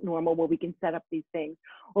back normal where we can set up these things,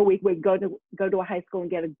 or we would go to a high school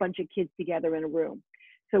and get a bunch of kids together in a room.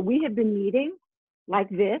 So we have been meeting like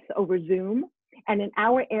this over Zoom, and in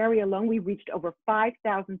our area alone, we've reached over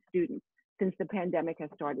 5,000 students since the pandemic has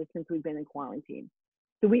started, since we've been in quarantine.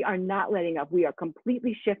 So we are not letting up. We are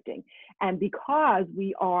completely shifting. And because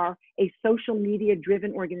we are a social media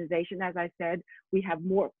driven organization, as I said, we have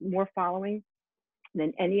more following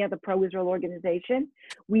than any other pro-Israel organization.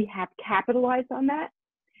 We have capitalized on that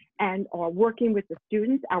and are working with the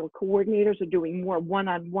students. Our coordinators are doing more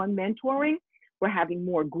one-on-one mentoring. We're having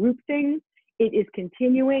more group things. It is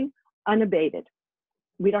continuing unabated.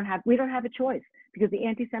 We don't have a choice, because the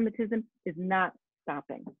anti-Semitism is not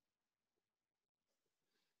stopping.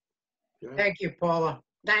 Thank you, Paula.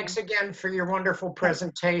 Thanks again for your wonderful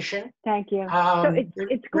presentation. Thank you. So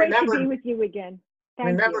it's great to be with you again.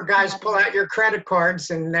 Remember, guys, pull out your credit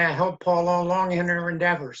cards and help Paula along in her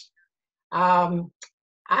endeavors. I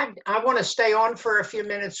want to stay on for a few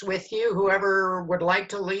minutes with you. Whoever would like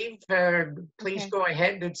to leave, please go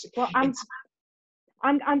ahead.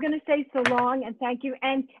 I'm going to say so long and thank you.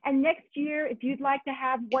 And next year, if you'd like to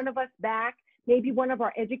have one of us back, maybe one of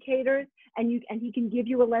our educators, and he can give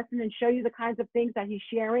you a lesson and show you the kinds of things that he's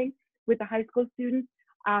sharing with the high school students,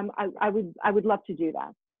 I would love to do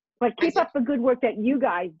that. But keep up the good work that you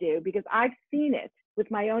guys do, because I've seen it with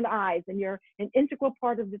my own eyes, and you're an integral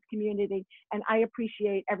part of this community, and I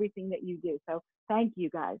appreciate everything that you do. So thank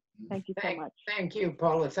you, guys. Thank you so much. Thank you,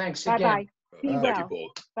 Paula. Thanks again. Bye-bye. Be Thank well. you, Paula.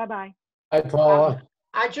 Bye-bye. Hi, Paula.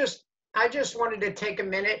 I just wanted to take a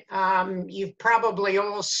minute. You've probably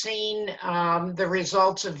all seen the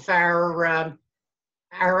results of our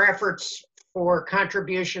efforts for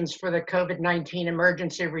contributions for the COVID-19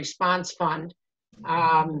 Emergency Response Fund.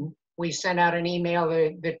 We sent out an email.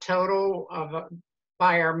 The total of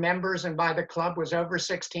by our members and by the club was over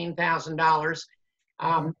 $16,000.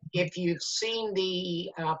 If you've seen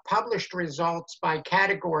the published results by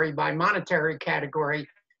category, by monetary category,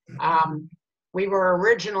 we were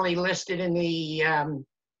originally listed in the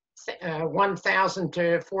 1,000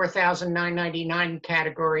 to 4,999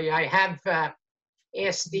 category. I have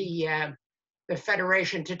asked the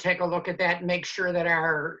Federation to take a look at that and make sure that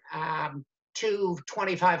our two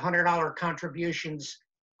 $2,500 contributions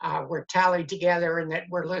were tallied together and that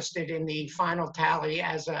we're listed in the final tally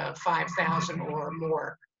as a 5,000 or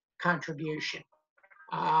more contribution.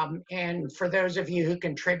 And for those of you who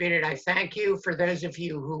contributed, I thank you. For those of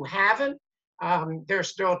you who haven't, there's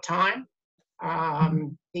still time.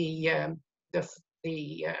 The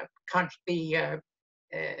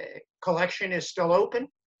collection is still open.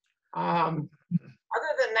 Other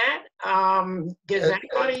than that, does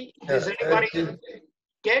anybody,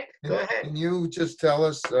 Dick, go ahead. Can you just tell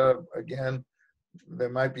us again there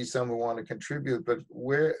might be some who want to contribute, but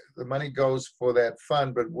where the money goes for that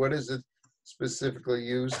fund, but what is it specifically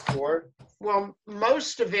used for? Well,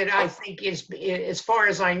 most of it, I think, is, as far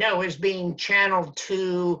as I know, is being channeled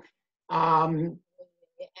to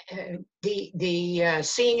the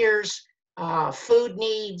seniors, food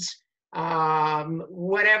needs,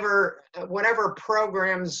 whatever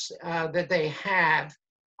programs that they have.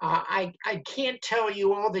 I can't tell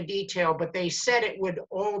you all the detail, but they said it would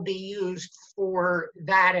all be used for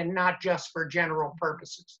that and not just for general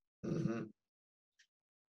purposes. Mm-hmm.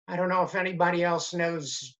 I don't know if anybody else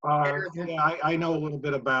knows. Yeah, I know a little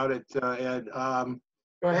bit about it, Ed.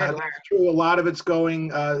 Go ahead, Larry. That's true. A lot of it's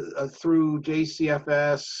going through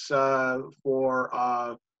JCFS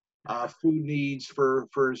for food needs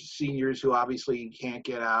for seniors who obviously can't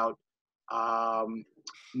get out.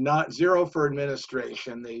 Not zero for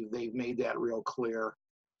administration. They've made that real clear.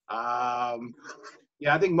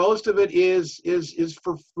 Yeah, I think most of it is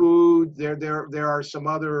for food. There are some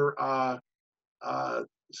other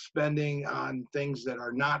spending on things that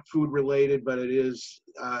are not food related, but it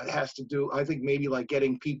has to do, I think, maybe like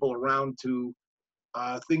getting people around to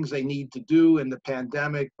things they need to do in the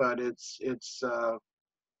pandemic. But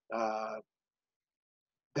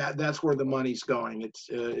that's where the money's going.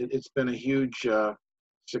 It's been a huge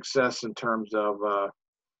success in terms of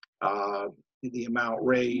the amount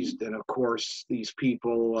raised, and of course these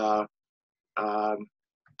people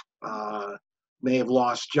may have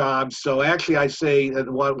lost jobs. So actually, I say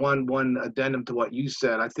that one addendum to what you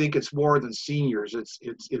said. I think it's more than seniors.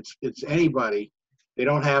 It's anybody. They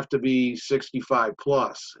don't have to be 65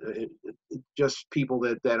 plus. It's just people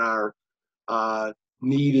that are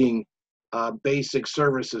needing basic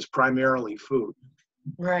services, primarily food.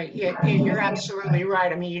 Right. Yeah, you're absolutely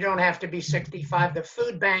right. I mean, you don't have to be 65. The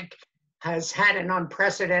food bank has had an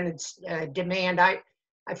unprecedented demand. I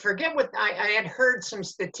forget what I had heard some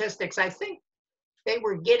statistics. I think they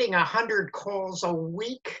were getting 100 calls a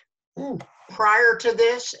week prior to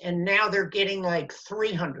this, and now they're getting like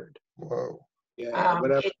 300. Whoa. Yeah.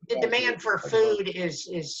 The demand for food is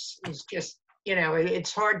just,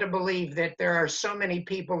 it's hard to believe that there are so many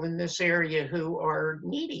people in this area who are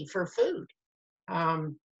needy for food.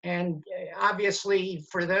 And obviously,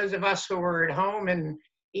 for those of us who are at home, and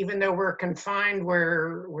even though we're confined,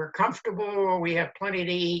 we're comfortable, we have plenty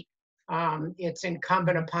to eat, it's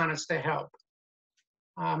incumbent upon us to help.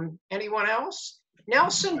 Anyone else?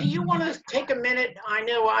 Nelson, do you want to take a minute? I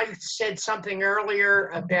know I said something earlier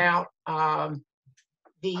about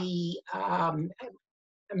the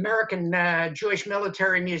American Jewish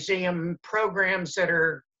Military Museum programs that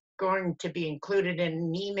are going to be included in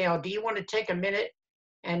an email. Do you want to take a minute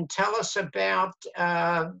and tell us about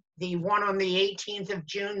the one on the 18th of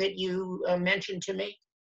June that you mentioned to me?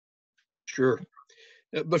 Sure.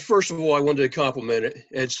 But first of all, I wanted to compliment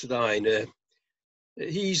Ed Stein.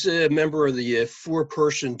 He's a member of the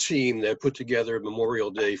four-person team that put together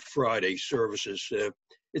Memorial Day Friday services.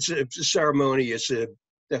 It's a ceremony. It's a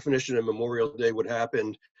definition of Memorial Day, what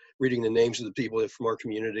happened, reading the names of the people from our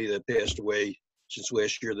community that passed away since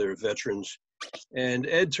last year that are veterans. And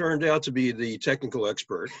Ed turned out to be the technical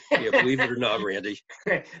expert. Yeah, believe it or not, Randy.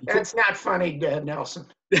 That's not funny, Nelson.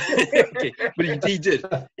 Okay, but he did.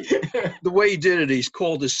 The way he did it, he's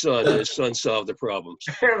called his son, and his son solved the problems.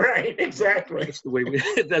 Right, exactly.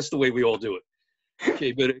 That's the way we all do it.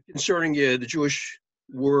 Okay, but concerning the Jewish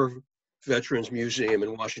War Veterans Museum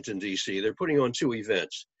in Washington, D.C., they're putting on two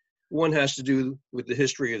events. One has to do with the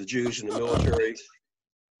history of the Jews in the military.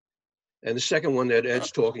 And the second one that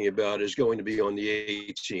Ed's talking about is going to be on the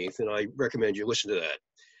 18th, and I recommend you listen to that.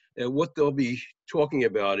 And what they'll be talking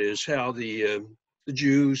about is how the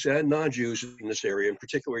Jews and non-Jews in this area, and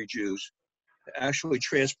particularly Jews, actually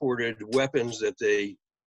transported weapons that they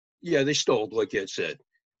stole, like Ed said,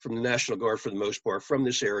 from the National Guard for the most part, from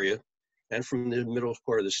this area and from the middle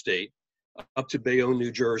part of the state, up to Bayonne,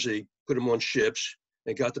 New Jersey, put them on ships,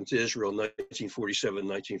 and got them to Israel in 1947,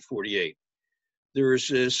 1948.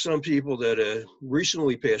 There's some people that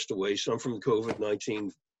recently passed away, some from the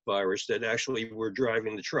COVID-19 virus, that actually were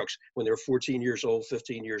driving the trucks when they were 14 years old,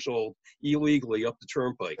 15 years old, illegally up the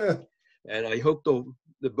turnpike. And I hope the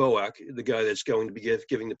BOAC, the guy that's going to be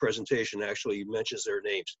giving the presentation, actually mentions their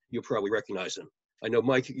names. You'll probably recognize them. I know,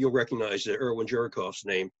 Mike, you'll recognize Erwin Jerichoff's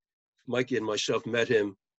name. Mikey and myself met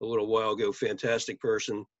him a little while ago. Fantastic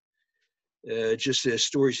person. Just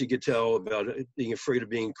stories he could tell about being afraid of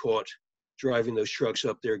being caught, driving those trucks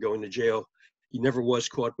up there, going to jail. He never was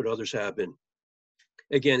caught, but others have been.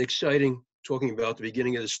 Again, exciting, talking about the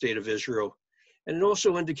beginning of the state of Israel. And it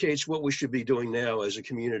also indicates what we should be doing now as a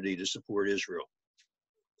community to support Israel.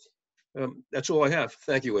 That's all I have.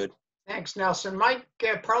 Thank you, Ed. Thanks, Nelson. Mike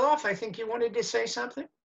Perloff, I think you wanted to say something.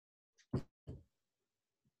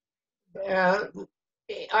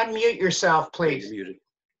 Unmute yourself, please. You're muted.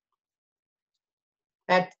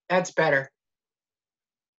 That's better.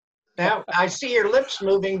 Now I see your lips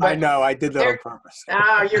moving. But I know, I did that on purpose.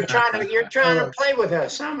 You're trying to play with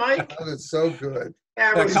us, huh, Mike? That was so good.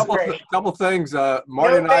 That was great. Couple things.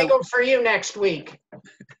 Marty and no I. bagel for you next week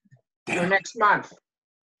or next month.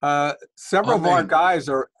 Several of our guys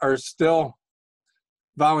are still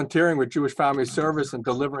volunteering with Jewish Family Service and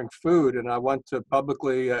delivering food, and I want to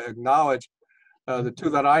publicly acknowledge the two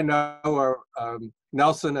that I know are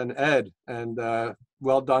Nelson and Ed, and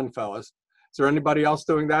well done, fellas. Is there anybody else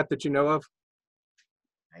doing that you know of?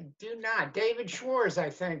 I do not. David Schwartz, I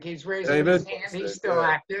think. He's raising his hand. He's still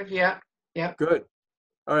active. Yeah. Good.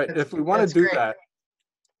 All right. If we want to do that,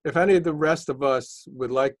 if any of the rest of us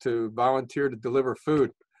would like to volunteer to deliver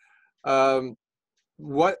food,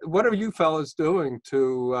 what are you fellas doing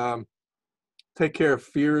to take care of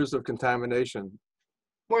fears of contamination?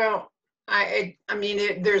 Well, I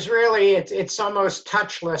mean, there's really, it's almost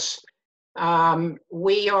touchless.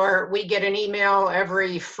 We get an email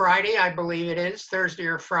every Friday, I believe it is, Thursday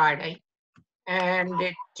or Friday, and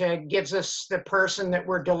it gives us the person that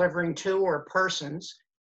we're delivering to or persons.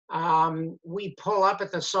 We pull up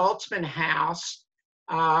at the Saltzman house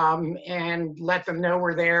and let them know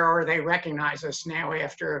we're there, or they recognize us now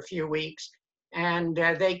after a few weeks. And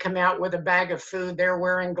they come out with a bag of food. They're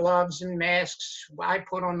wearing gloves and masks. I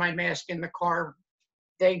put on my mask in the car.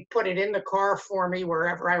 They put it in the car for me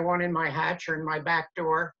wherever I want, in my hatch or in my back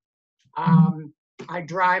door. I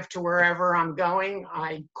drive to wherever I'm going.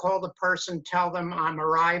 I call the person, tell them I'm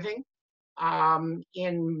arriving.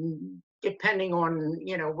 Depending on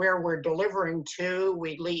where we're delivering to,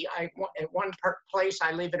 we leave. At one place,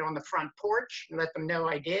 I leave it on the front porch and let them know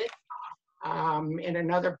I did. In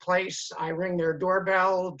another place, I ring their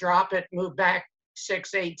doorbell, drop it, move back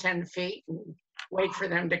 6, 8, 10 feet, and wait for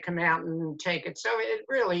them to come out and take it. So it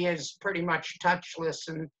really is pretty much touchless,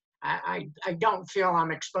 and I don't feel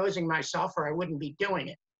I'm exposing myself, or I wouldn't be doing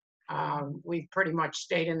it. We've pretty much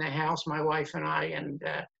stayed in the house, my wife and I, and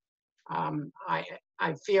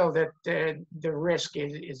I feel that the risk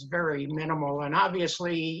is very minimal. And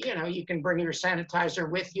obviously, you can bring your sanitizer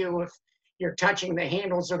with you if you're touching the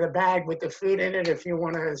handles of the bag with the food in it. If you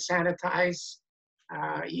want to sanitize,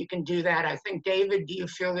 you can do that. I think, David, do you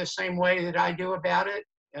feel the same way that I do about it?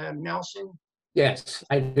 Nelson? Yes,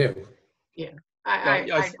 I do. Yeah. I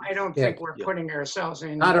don't think we're putting ourselves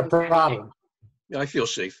in. Not a problem. I feel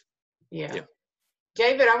safe. Yeah.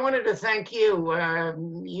 David, I wanted to thank you.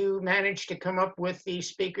 You managed to come up with these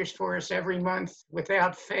speakers for us every month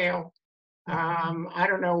without fail. I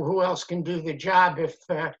don't know who else can do the job.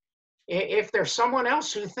 If there's someone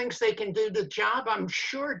else who thinks they can do the job, I'm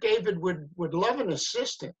sure David would love an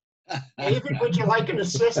assistant. David, would you like an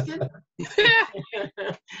assistant?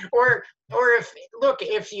 or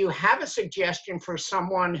if you have a suggestion for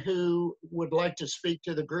someone who would like to speak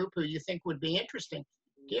to the group who you think would be interesting,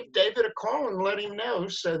 give David a call and let him know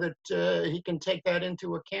so that he can take that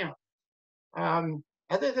into account.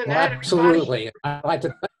 Other than that, absolutely. I'd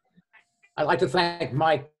like to thank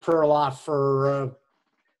Mike Perloff for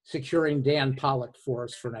securing Dan Pollock for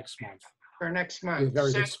us for next month. He's a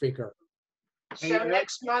very good speaker. So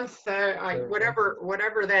next month,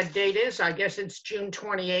 whatever that date is, I guess it's June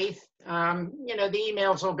 28th. The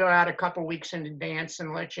emails will go out a couple weeks in advance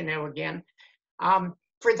and let you know again.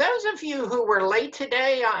 For those of you who were late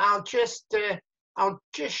today, I'll just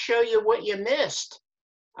show you what you missed.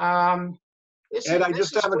 Ed, I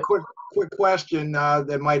just have a quick question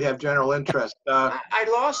that might have general interest. I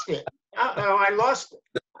lost it. I lost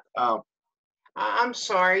it. Oh. I'm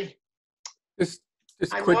sorry. Just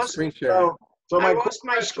quick screen share. So I lost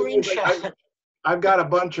my screenshot. I've got a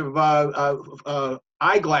bunch of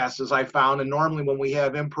eyeglasses I found, and normally when we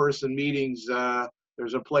have in-person meetings,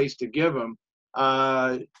 there's a place to give them.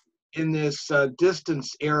 In this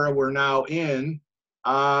distance era we're now in,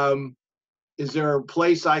 is there a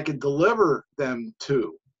place I could deliver them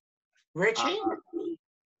to? Richie?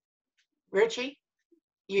 Richie?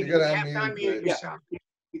 You have to unmute yourself.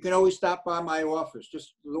 You can always stop by my office.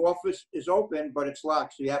 Just the office is open, but it's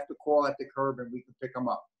locked, so you have to call at the curb and we can pick them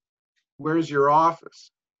up. Where's your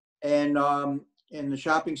office? And in the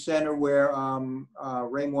shopping center where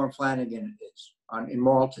Raymore and Flanagan is, in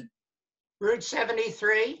Marlton. Route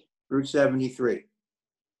 73? Route 73.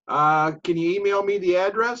 Can you email me the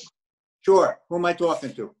address? Sure. Who am I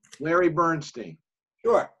talking to? Larry Bernstein.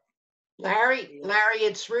 Sure. Larry,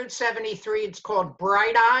 it's Route 73. It's called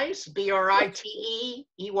Bright Eyes, BRITEEYES.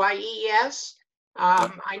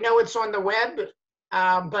 I know it's on the web.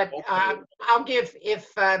 I'll give,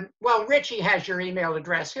 well, Richie has your email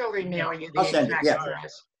address. He'll email you the I'll send it, exact yeah.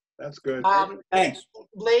 address. That's good. Thanks.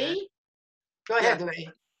 Lee? Go ahead, Lee.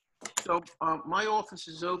 So my office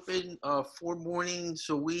is open 4 mornings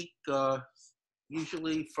a week,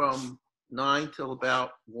 usually from 9 till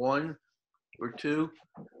about 1 or 2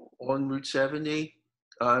 on Route 70.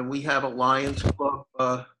 We have a Lions Club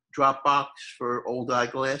drop box for old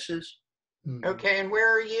eyeglasses. Okay, and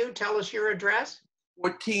where are you? Tell us your address.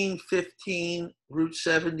 1415 Route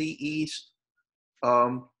 70 East,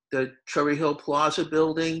 the Cherry Hill Plaza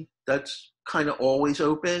building. That's kind of always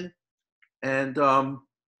open. And there's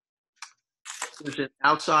an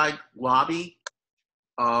outside lobby.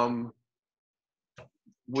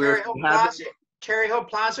 Where Cherry Hill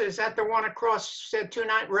Plaza, is that the one across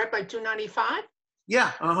right by 295?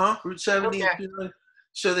 Yeah, Route 70. Okay.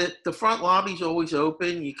 So that the front lobby's always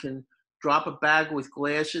open. You can drop a bag with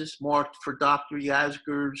glasses marked for Dr.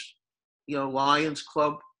 Yasgur's, Lions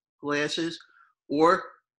Club glasses. Or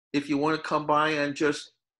if you want to come by and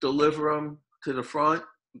just deliver them to the front,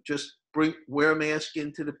 just wear a mask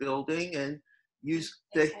into the building and use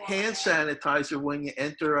the hand sanitizer when you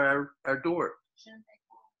enter our door.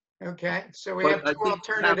 Okay, so we have 2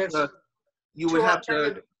 alternatives.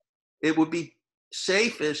 It would be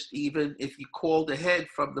safest even if you called ahead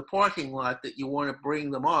from the parking lot that you want to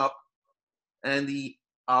bring them up, and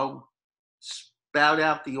I'll spout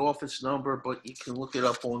out the office number, but you can look it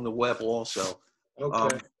up on the web also.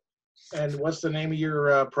 Okay. And what's the name of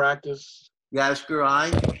your practice? Yasgur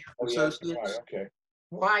Eye Associates.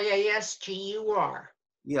 Right, okay. YASGUR.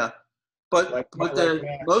 Yeah, but the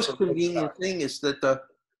most convenient thing is that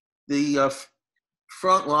the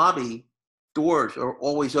front lobby doors are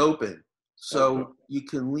always open, so you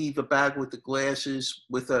can leave a bag with the glasses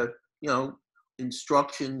with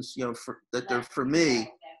instructions, that they're for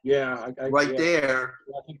me. Yeah, there.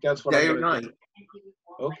 I think that's what day or night.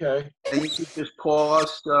 Okay. And you can just call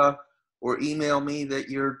us or email me that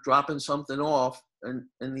you're dropping something off. And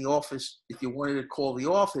in the office, if you wanted to call the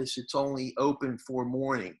office, it's only open 4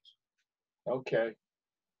 mornings. Okay.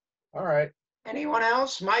 All right. Anyone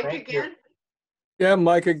else? Mike again? Yeah,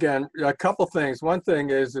 Mike again. A couple things. One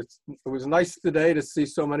thing is it was nice today to see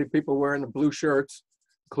so many people wearing the blue shirts,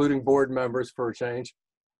 including board members for a change.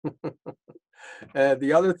 And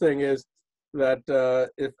the other thing is that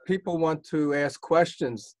if people want to ask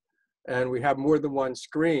questions, and we have more than one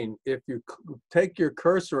screen, if you take your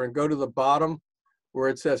cursor and go to the bottom where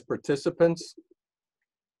it says participants,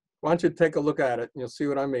 why don't you take a look at it and you'll see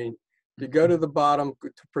what I mean. If you go to the bottom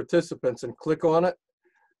to participants and click on it,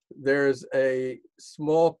 there's a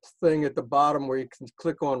small thing at the bottom where you can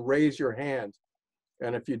click on raise your hand.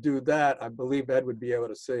 And if you do that, I believe Ed would be able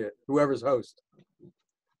to see it, whoever's host.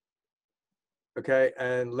 Okay,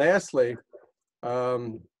 and lastly,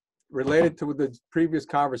 related to the previous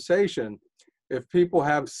conversation, if people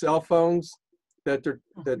have cell phones that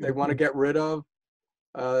they want to get rid of,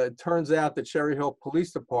 it turns out the Cherry Hill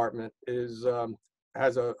Police Department has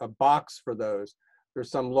a box for those.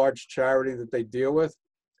 There's some large charity that they deal with.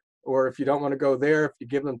 Or if you don't want to go there, if you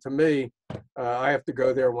give them to me, I have to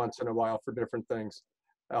go there once in a while for different things.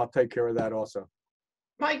 I'll take care of that also.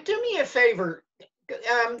 Mike, do me a favor.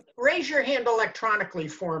 Raise your hand electronically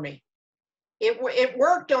for me. It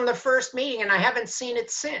worked on the first meeting, and I haven't seen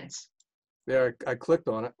it since. Yeah, I clicked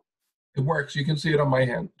on it. It works. You can see it on my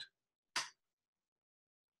hand.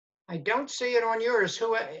 I don't see it on yours.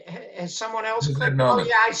 Who has someone else clicked? No. Oh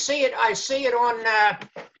yeah, I see it. I see it on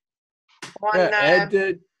Ed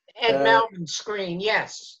did. Ed Melvin's screen.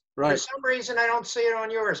 Yes. Right. For some reason, I don't see it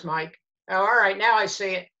on yours, Mike. Oh, all right, now I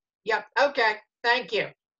see it. Yep. Okay. Thank you.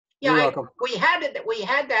 Yeah, You're welcome. We had it. We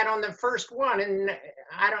had that on the first one, and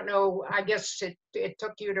I don't know. I guess it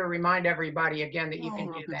took you to remind everybody again that you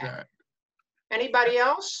can do that. Anybody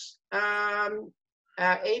else?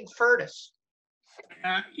 Abe Furtis.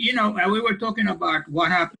 We were talking about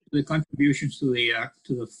what happened to the contributions to the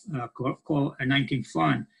COVID-19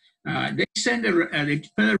 fund. The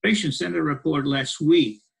Federation sent a report last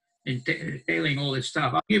week detailing all this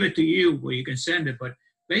stuff. I'll give it to you where you can send it, but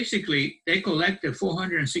basically they collected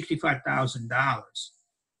 $465,000.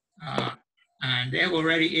 And they have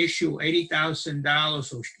already issued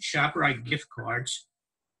 $80,000 of ShopRite gift cards,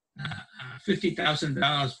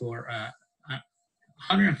 $50,000 for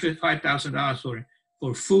 $155,000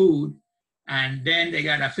 for food, and then they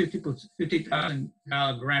got a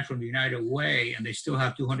 $50,000 grant from the United Way, and they still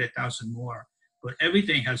have $200,000 more. But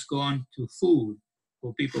everything has gone to food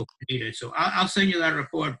for people who need it. So I'll send you that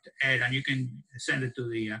report, Ed, and you can send it to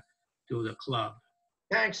the club.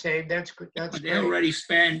 Thanks, Abe. That's good. That's They already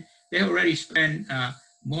spent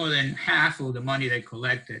more than half of the money they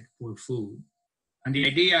collected for food. And the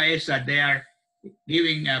idea is that they are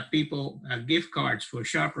giving people gift cards for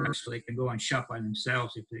shoppers so they can go and shop by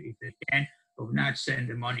themselves if they can, or not send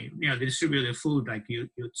the money, distribute the food like you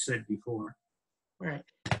said before. Right.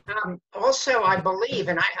 Also, I believe,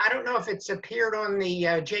 and I don't know if it's appeared on the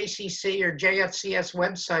JCC or JFCS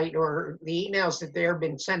website or the emails that they've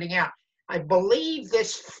been sending out. I believe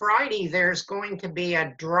this Friday there's going to be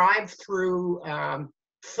a drive-through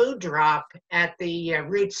food drop at the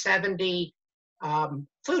Route 70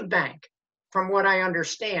 food bank, from what I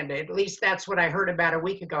understand. At least that's what I heard about a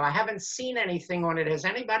week ago. I haven't seen anything on it. Has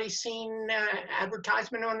anybody seen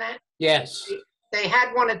advertisement on that? Yes. They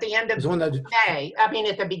had one at the end of May,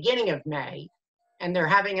 at the beginning of May, and they're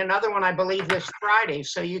having another one, I believe, this Friday.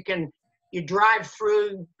 So you drive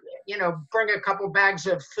through, bring a couple bags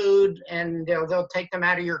of food, and they'll take them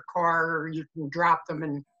out of your car, or you can drop them.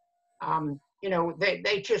 And,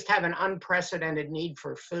 they just have an unprecedented need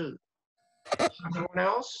for food. Anyone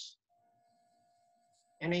else?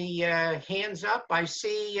 Any hands up? I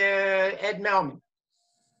see Ed Melman.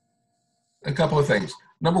 A couple of things.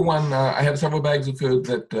 Number one, I have several bags of food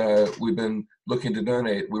that we've been looking to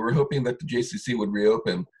donate. We were hoping that the JCC would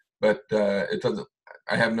reopen, but it doesn't.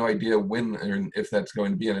 I have no idea when or if that's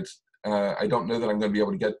going to be, and it's. I don't know that I'm going to be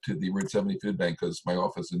able to get to the Route 70 food bank because my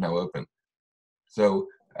office is now open. So,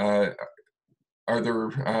 are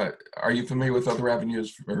you familiar with other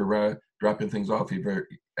avenues for dropping things off, either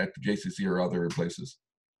at the JCC or other places?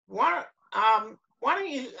 Why don't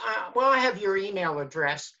you? I have your email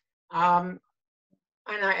address.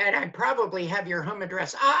 And I probably have your home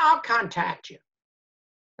address. I'll contact you.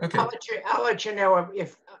 Okay. I'll let you know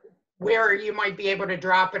if where you might be able to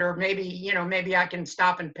drop it, or maybe maybe I can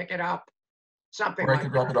stop and pick it up. Something. Or I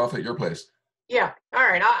can drop it off at your place. Yeah. All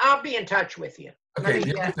right. I'll be in touch with you. Okay.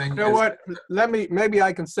 The other thing. You know what? Maybe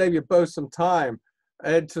I can save you both some time,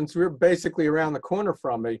 Ed. Since we're basically around the corner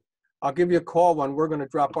from me, I'll give you a call when we're going to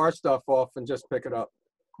drop our stuff off and just pick it up.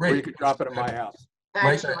 Great. Or you can drop it at my house.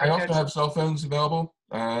 Thanks, Mike, I also have cell phones available.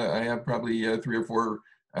 I have probably 3 or 4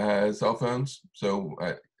 cell phones. So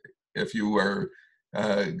if you are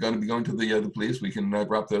going to be going to the police, we can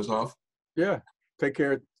drop those off. Yeah, take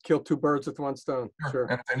care. Kill 2 birds with 1 stone. Sure.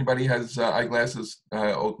 And if anybody has eyeglasses,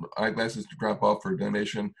 old eyeglasses to drop off for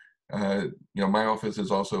donation, my office is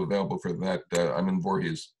also available for that. I'm in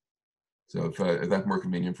Voorhees, so if that's more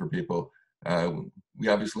convenient for people. We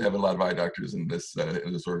obviously have a lot of eye doctors in this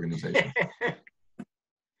organization.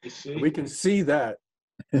 We can see that.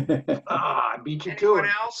 I beat you to it. Anyone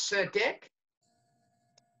else, Dick?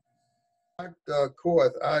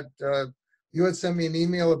 Korth, you had sent me an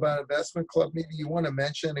email about investment club meeting. You want to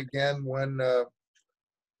mention again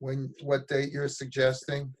what date you're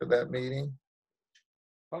suggesting for that meeting?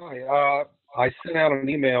 Hi, I sent out an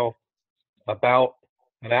email about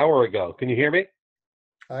an hour ago. Can you hear me?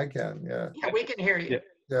 I can, yeah. Yeah, we can hear you.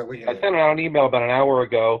 Yeah, we can. I sent out an email about an hour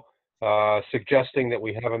ago suggesting that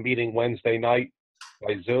we have a meeting Wednesday night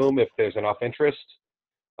by Zoom if there's enough interest.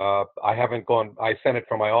 I sent it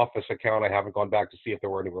from my office account. I haven't gone back to see if there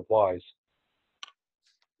were any replies.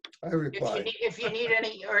 I replied. If you need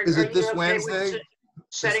any, Is it this okay Wednesday?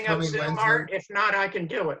 Setting up Zoom, Art? If not, I can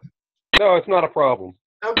do it. No, it's not a problem.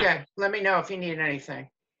 Okay, let me know if you need anything.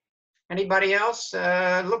 Anybody else?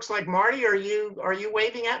 Looks like Marty. Are you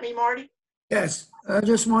waving at me, Marty? Yes, I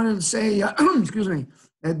just wanted to say, excuse me,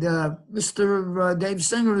 that Mr. Dave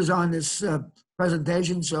Singer is on this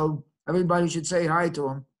presentation, so everybody should say hi to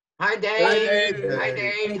him. Hi, Dave. Hi,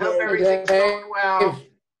 Dave. Hope everything's going well.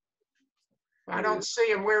 I don't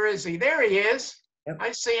see him. Where is he? There he is. Yep.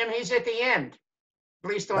 I see him. He's at the end, at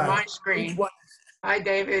least on my screen. Hi,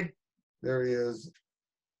 David. There he is.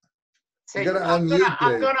 I'm going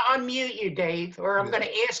to unmute you, Dave, or I'm going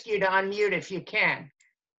to ask you to unmute if you can.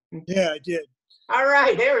 Yeah, I did. All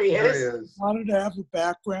right, there he is. There he is. I wanted to have a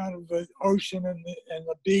background of the ocean and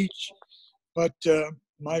the beach, but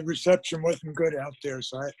my reception wasn't good out there,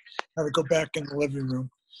 so I had to go back in the living room.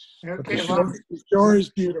 Okay, the shore is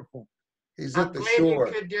beautiful. He's I'm glad you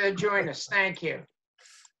could join us. Thank you.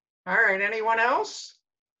 All right, anyone else?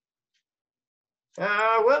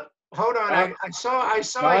 Well, hold on. I saw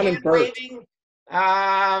a hand waving.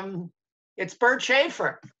 It's Bert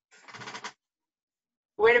Schaefer.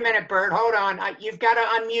 Wait a minute, Bert. Hold on. You've got to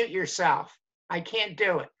unmute yourself. I can't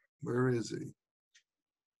do it. Where is he?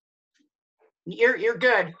 You're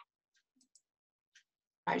good.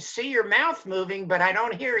 I see your mouth moving, but I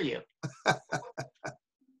don't hear you.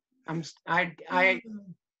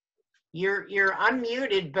 You're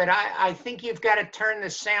unmuted, but I think you've got to turn the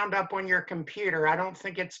sound up on your computer. I don't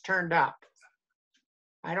think it's turned up.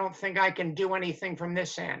 I don't think I can do anything from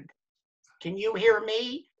this end. Can you hear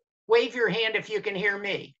me? Wave your hand if you can hear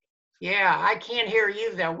me. Yeah, I can't hear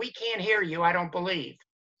you though. We can't hear you, I don't believe.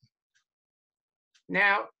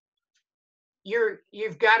 Now,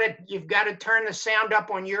 you've got to turn the sound up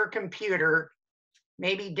on your computer.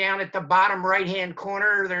 Maybe down at the bottom right-hand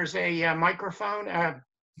corner, there's a microphone, a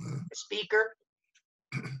speaker.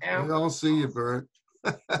 We all see you, Bert.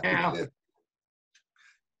 Now,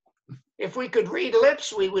 if we could read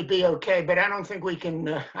lips, we would be okay, but I don't think we can.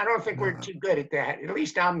 I don't think we're too good at that. At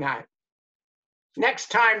least I'm not. Next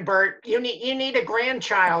time, Bert, you need a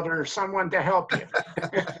grandchild or someone to help you.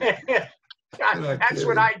 That's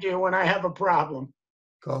what I do when I have a problem.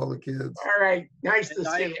 Call the kids. All right, nice to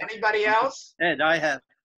see you. Anybody else? Ed, I have.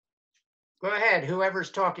 Go ahead,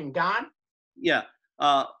 whoever's talking. Don? Yeah.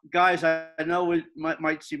 Guys, I know it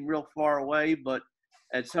might seem real far away, but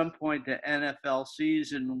at some point the NFL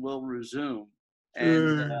season will resume.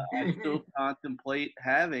 And I still contemplate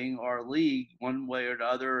having our league one way or the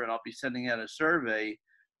other, and I'll be sending out a survey.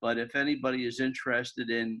 But if anybody is interested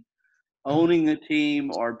in owning a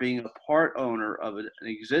team or being a part owner of an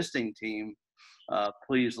existing team,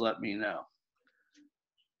 please let me know.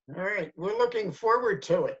 All right, we're looking forward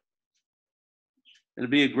to it. It'll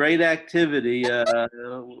be a great activity.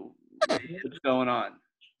 What's going on?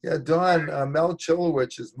 Yeah, Don, Mel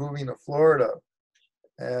Chilowich is moving to Florida.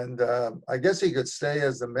 And I guess he could stay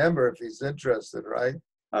as a member if he's interested, right?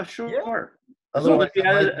 Oh, sure. Yeah. As long as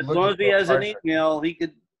he has an email, he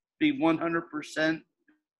could be 100%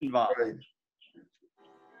 involved. Right.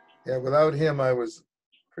 Yeah, without him, I was a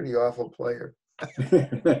pretty awful player. Still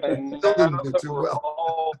didn't do too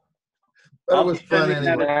well. But it was fun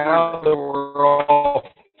anyway. Now that we're all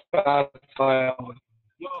facile,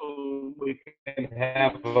 we can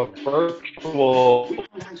have a virtual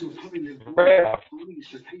draft.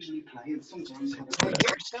 I hear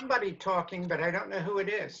somebody talking, but I don't know who it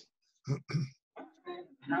is.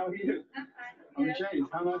 How are you? I'm James.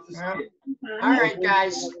 How nice to see you. All right,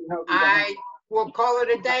 guys. I will call it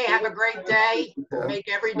a day. Have a great day. Make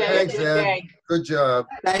every day Thanks, a good Ed. day. Good job.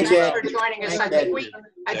 Thanks for joining us. I think we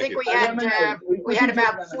had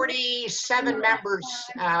about 47 members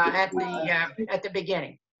at the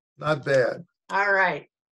beginning. Not bad. All right.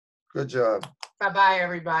 Good job. Bye-bye,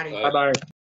 everybody. Bye-bye.